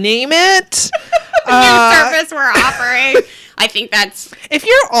we will name it. New service we're offering. I think that's... If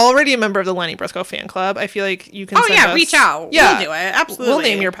you're already a member of the Lenny Briscoe fan club, I feel like you can send us... reach out. Yeah. We'll do it. Absolutely. We'll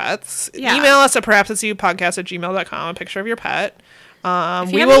name your pets. Yeah. Email us at perhapsitsyou@gmail.com, a picture of your pet.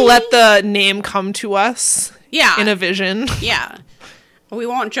 We will let the name come to us in a vision. Yeah. We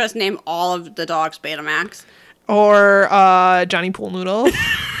won't just name all of the dogs Betamax. Or Johnny Pool Noodle.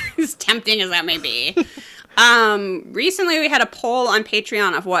 As tempting as that may be. Recently we had a poll on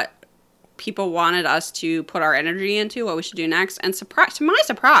Patreon of what people wanted us to put our energy into, what we should do next, and to my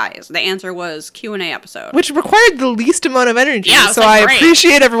surprise, the answer was Q&A episode, which required the least amount of energy. Yeah, so I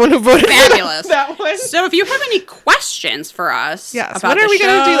appreciate everyone who voted fabulous for that one. So if you have any questions for us, about when are we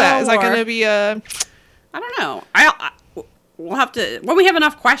going to do that? Is that going to be a? I don't know. We'll have to, when we have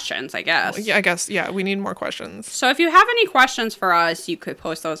enough questions, I guess. Yeah, I guess, we need more questions. So if you have any questions for us, you could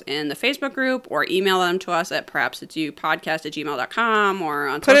post those in the Facebook group or email them to us at perhapsitsyou@gmail.com or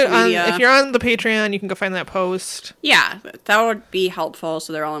on social media. If you're on the Patreon, you can go find that post. Yeah, that would be helpful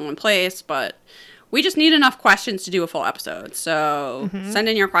so they're all in one place, but we just need enough questions to do a full episode. So send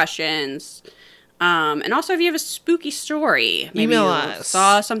in your questions. And also, if you have a spooky story, maybe email you us.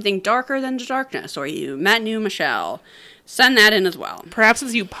 Saw something darker than the darkness, or you met new Michelle, send that in as well.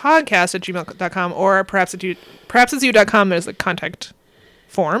 perhapsitsyouPodcast@gmail.com or perhapsitsyou.com is the contact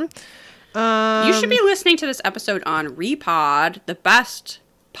form. You should be listening to this episode on Repod, the best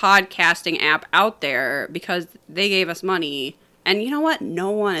podcasting app out there, because they gave us money And you know what? No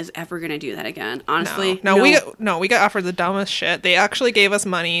one is ever going to do that again. Honestly. No, we got offered the dumbest shit. They actually gave us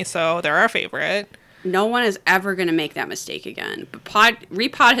money, so they're our favorite. No one is ever going to make that mistake again. But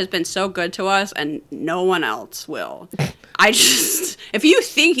Repod has been so good to us, and no one else will. If you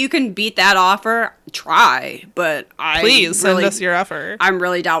think you can beat that offer, try. But please send us your offer. I'm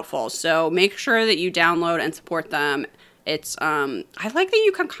really doubtful. So make sure that you download and support them. It's I like that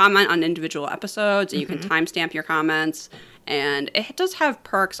you can comment on individual episodes and you can timestamp your comments. And it does have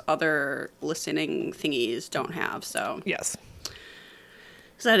perks other listening thingies don't have. So yes.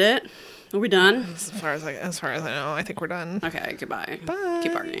 Is that it? Are we done? As far as I know, I think we're done. Okay, goodbye. Bye.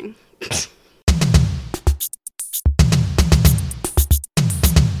 Keep bargaining.